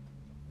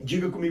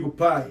 diga comigo: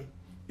 Pai,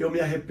 eu me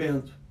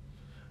arrependo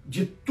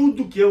de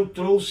tudo que eu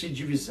trouxe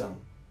divisão,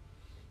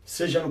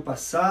 seja no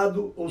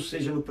passado ou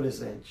seja no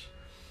presente.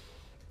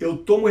 Eu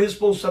tomo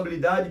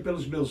responsabilidade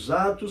pelos meus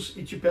atos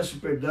e te peço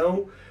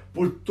perdão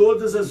por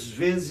todas as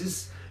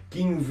vezes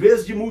que, em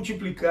vez de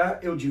multiplicar,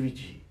 eu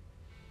dividi.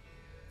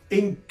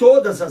 Em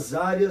todas as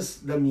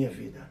áreas da minha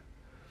vida.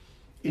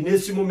 E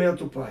nesse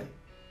momento, Pai,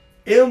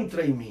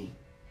 entra em mim.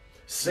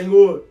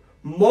 Senhor,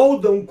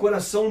 molda um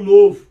coração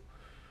novo.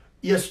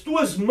 E as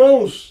tuas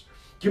mãos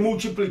que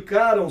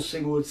multiplicaram,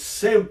 Senhor,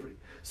 sempre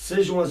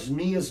sejam as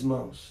minhas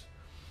mãos.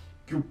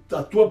 Que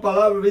a tua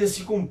palavra venha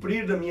se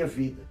cumprir na minha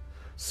vida.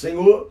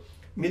 Senhor,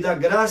 me dá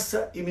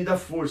graça e me dá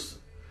força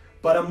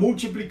para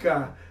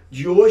multiplicar.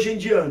 De hoje em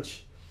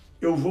diante,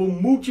 eu vou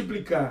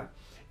multiplicar.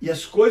 E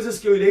as coisas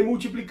que eu irei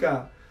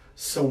multiplicar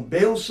são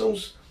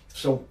bênçãos,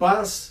 são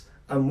paz,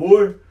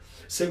 amor.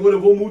 Senhor,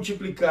 eu vou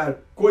multiplicar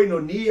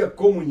koinonia,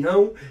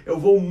 comunhão. Eu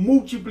vou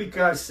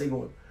multiplicar,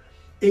 Senhor,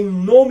 em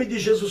nome de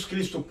Jesus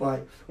Cristo,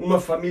 Pai, uma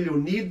família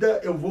unida.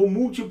 Eu vou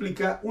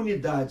multiplicar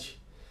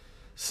unidade.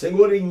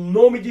 Senhor, em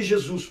nome de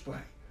Jesus,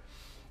 Pai,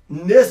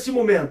 nesse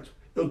momento,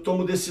 eu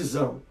tomo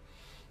decisão.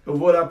 Eu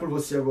vou orar por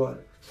você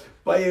agora.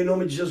 Pai, em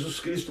nome de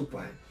Jesus Cristo,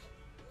 Pai,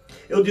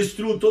 eu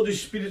destruo todo o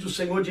espírito,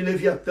 Senhor, de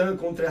Leviatã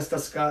contra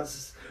estas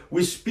casas. O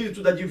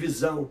espírito da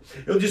divisão.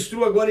 Eu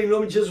destruo agora em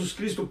nome de Jesus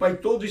Cristo, Pai,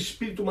 todo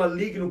espírito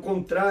maligno,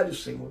 contrário,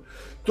 Senhor.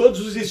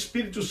 Todos os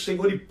espíritos,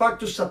 Senhor, e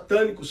pactos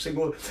satânicos,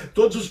 Senhor.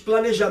 Todos os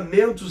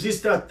planejamentos e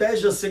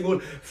estratégias,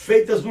 Senhor,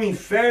 feitas no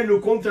inferno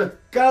contra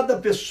cada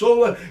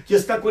pessoa que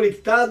está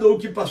conectada ou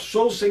que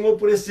passou, Senhor,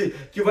 por esse,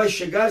 que vai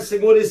chegar,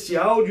 Senhor, esse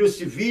áudio,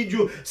 esse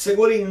vídeo,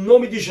 Senhor, em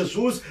nome de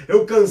Jesus,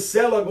 eu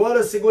cancelo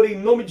agora, Senhor, em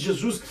nome de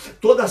Jesus,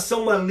 toda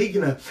ação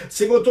maligna,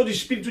 Senhor, todo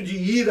espírito de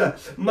ira,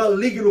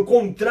 maligno,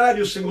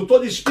 contrário, Senhor,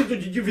 todo espírito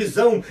de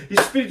divisão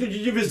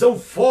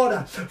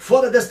fora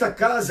desta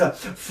casa,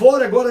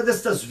 fora agora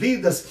destas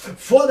vidas,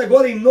 fora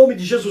agora em nome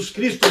de Jesus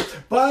Cristo,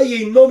 Pai,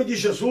 em nome de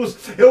Jesus,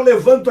 eu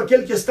levanto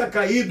aquele que está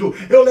caído,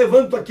 eu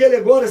levanto aquele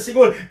agora,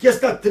 Senhor, que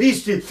está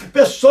triste,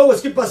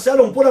 pessoas que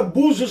passaram por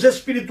abusos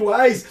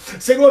espirituais,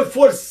 Senhor,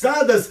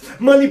 forçadas,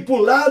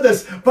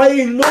 manipuladas, Pai,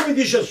 em nome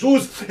de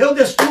Jesus, eu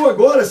destruo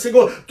agora,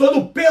 Senhor, todo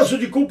o peso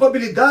de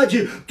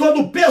culpabilidade,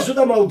 todo o peso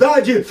da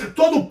maldade,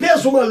 todo o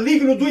peso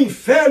maligno do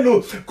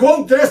inferno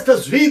contra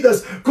estas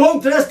vidas,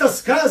 contra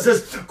estas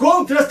casas,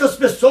 contra estas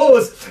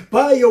pessoas.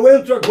 Pai, eu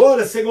entro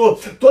agora, Senhor,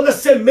 toda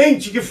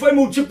semente que foi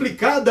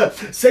multiplicada,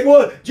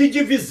 Senhor, de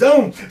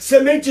divisão,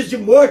 sementes de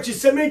morte,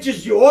 sementes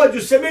de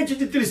ódio, semente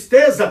de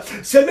tristeza,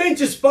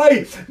 sementes,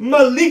 Pai,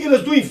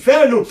 malignas do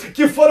inferno,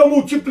 que foram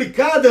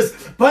multiplicadas,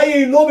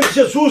 Pai, em nome de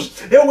Jesus.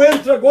 Eu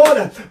entro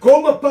agora com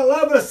uma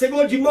palavra,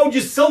 Senhor, de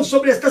maldição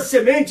sobre estas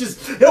sementes.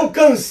 Eu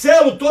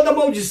cancelo toda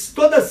maldição,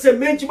 toda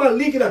semente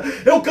maligna,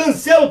 eu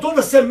cancelo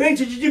toda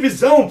semente de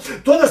divisão,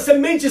 toda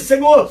semente,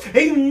 Senhor,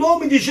 em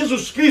nome de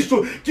Jesus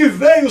Cristo, que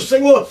veio,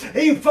 Senhor,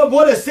 em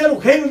favorecer o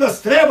reino das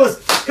trevas,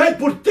 cai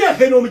por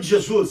terra em nome de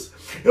Jesus.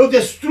 Eu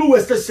destruo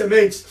estas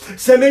sementes,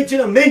 semente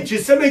na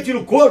mente, semente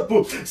no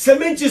corpo,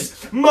 sementes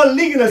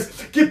malignas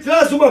que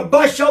trazem uma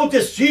baixa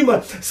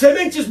autoestima,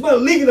 sementes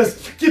malignas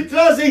que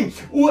trazem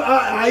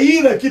a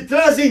ira, que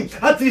trazem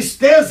a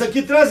tristeza,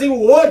 que trazem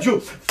o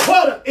ódio.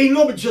 Fora em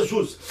nome de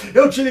Jesus.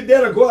 Eu te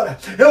libero agora,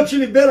 eu te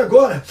libero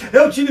agora,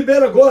 eu te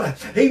libero agora,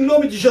 em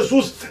nome de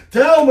Jesus.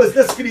 Traumas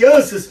das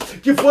crianças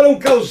que foram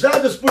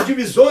causadas por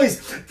divisões,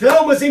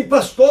 traumas em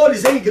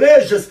pastores, em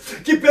igrejas,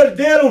 que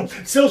perderam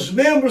seus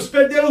membros,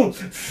 perderam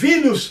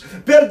filhos,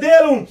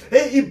 perderam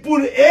e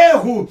por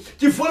erro,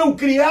 que foram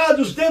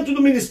criados dentro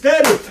do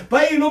ministério.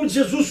 Pai, em nome de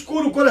Jesus,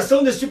 cura o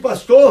coração deste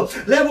pastor,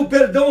 leva o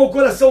perdão ao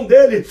coração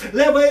dele,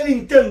 leva ele a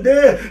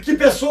entender que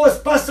pessoas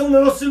passam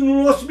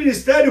no nosso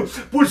ministério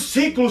por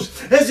ciclos.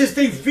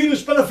 Existem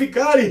filhos para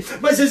ficarem,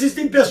 mas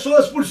existem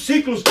pessoas por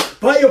ciclos.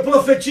 Pai, eu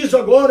profetizo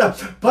agora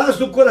paz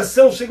no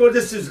coração, Senhor,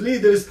 desses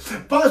líderes,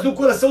 paz no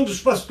coração dos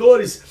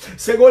pastores,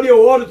 Senhor. E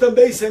eu oro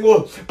também,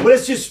 Senhor, por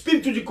esse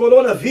espírito de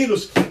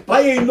coronavírus.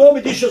 Pai, em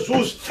nome de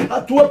Jesus,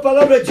 a tua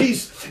palavra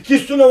diz que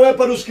isto não é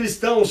para os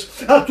cristãos.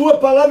 A tua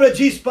palavra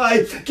diz,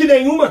 Pai, que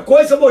nenhuma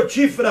coisa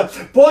mortífera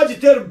pode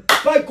ter,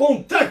 Pai,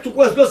 contato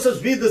com as nossas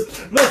vidas.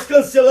 Nós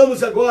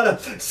cancelamos agora,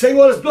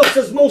 Senhor, as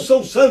nossas mãos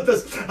são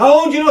santas.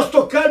 Aonde nós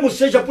tocarmos,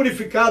 seja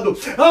purificado.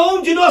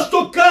 Aonde nós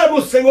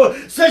tocarmos, Senhor,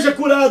 seja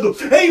curado.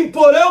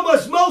 Imporão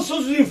as mãos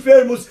aos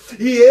enfermos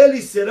e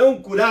eles serão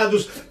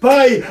curados.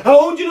 Pai,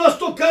 aonde nós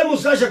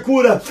tocarmos, haja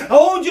cura.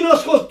 Aonde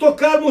nós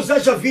tocarmos,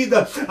 haja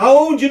vida.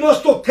 Aonde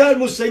nós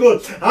tocarmos,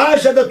 Senhor,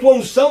 haja da tua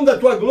unção, da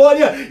tua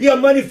glória e a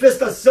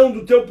manifestação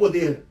do teu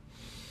poder.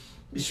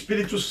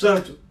 Espírito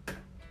Santo,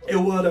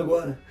 eu oro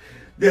agora.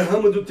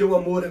 Derrama do teu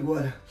amor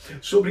agora,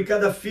 sobre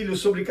cada filho,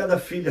 sobre cada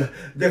filha.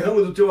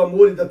 Derrama do teu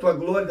amor e da tua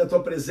glória, da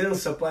tua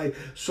presença, Pai,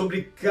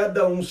 sobre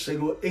cada um,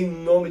 Senhor, em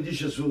nome de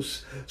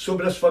Jesus.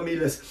 Sobre as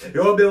famílias.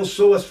 Eu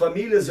abençoo as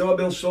famílias, eu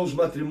abençoo os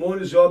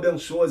matrimônios, eu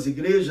abençoo as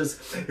igrejas,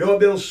 eu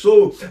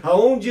abençoo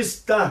aonde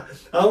está,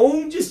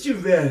 aonde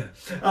estiver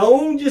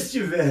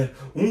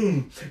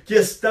um que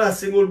está,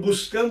 Senhor,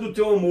 buscando o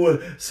teu amor,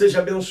 seja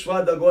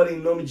abençoado agora em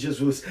nome de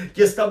Jesus.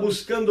 Que está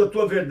buscando a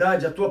tua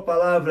verdade, a tua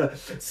palavra,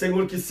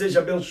 Senhor, que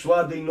seja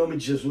abençoado em nome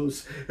de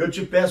Jesus. Eu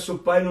te peço,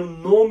 Pai, no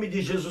nome de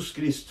Jesus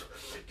Cristo,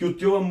 que o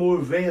teu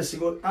amor venha,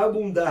 Senhor,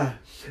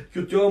 abundar, que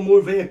o teu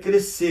amor venha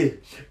crescer,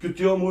 que o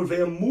teu amor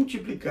venha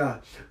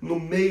multiplicar no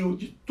meio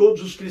de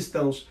todos os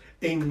cristãos,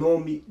 em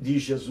nome de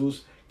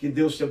Jesus. Que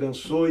Deus te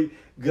abençoe.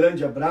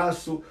 Grande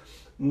abraço.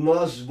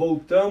 Nós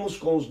voltamos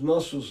com os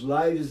nossos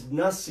lives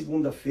na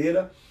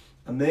segunda-feira.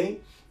 Amém?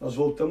 Nós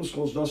voltamos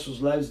com os nossos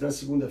lives na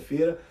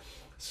segunda-feira.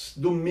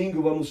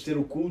 Domingo vamos ter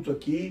o culto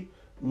aqui,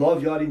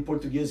 9 horas em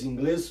português e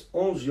inglês,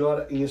 11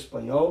 horas em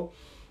espanhol.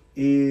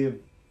 E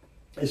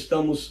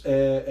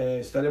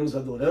estaremos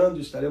adorando,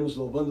 estaremos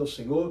louvando ao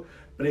Senhor,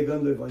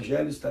 pregando o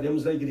Evangelho,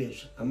 estaremos na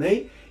igreja.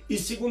 Amém? E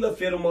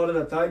segunda-feira, 1 hora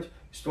da tarde,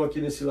 estou aqui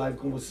nesse live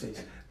com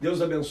vocês.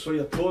 Deus abençoe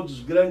a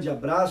todos, grande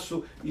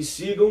abraço e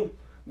sigam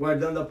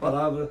guardando a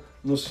palavra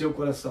no seu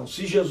coração.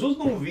 Se Jesus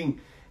não vir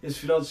esse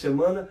final de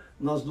semana,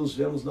 nós nos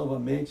vemos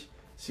novamente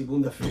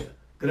segunda-feira.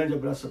 Grande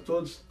abraço a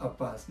todos, a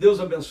paz. Deus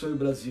abençoe o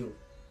Brasil.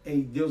 E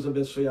Deus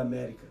abençoe a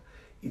América.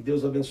 E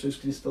Deus abençoe os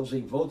cristãos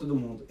em volta do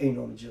mundo, em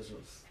nome de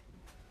Jesus.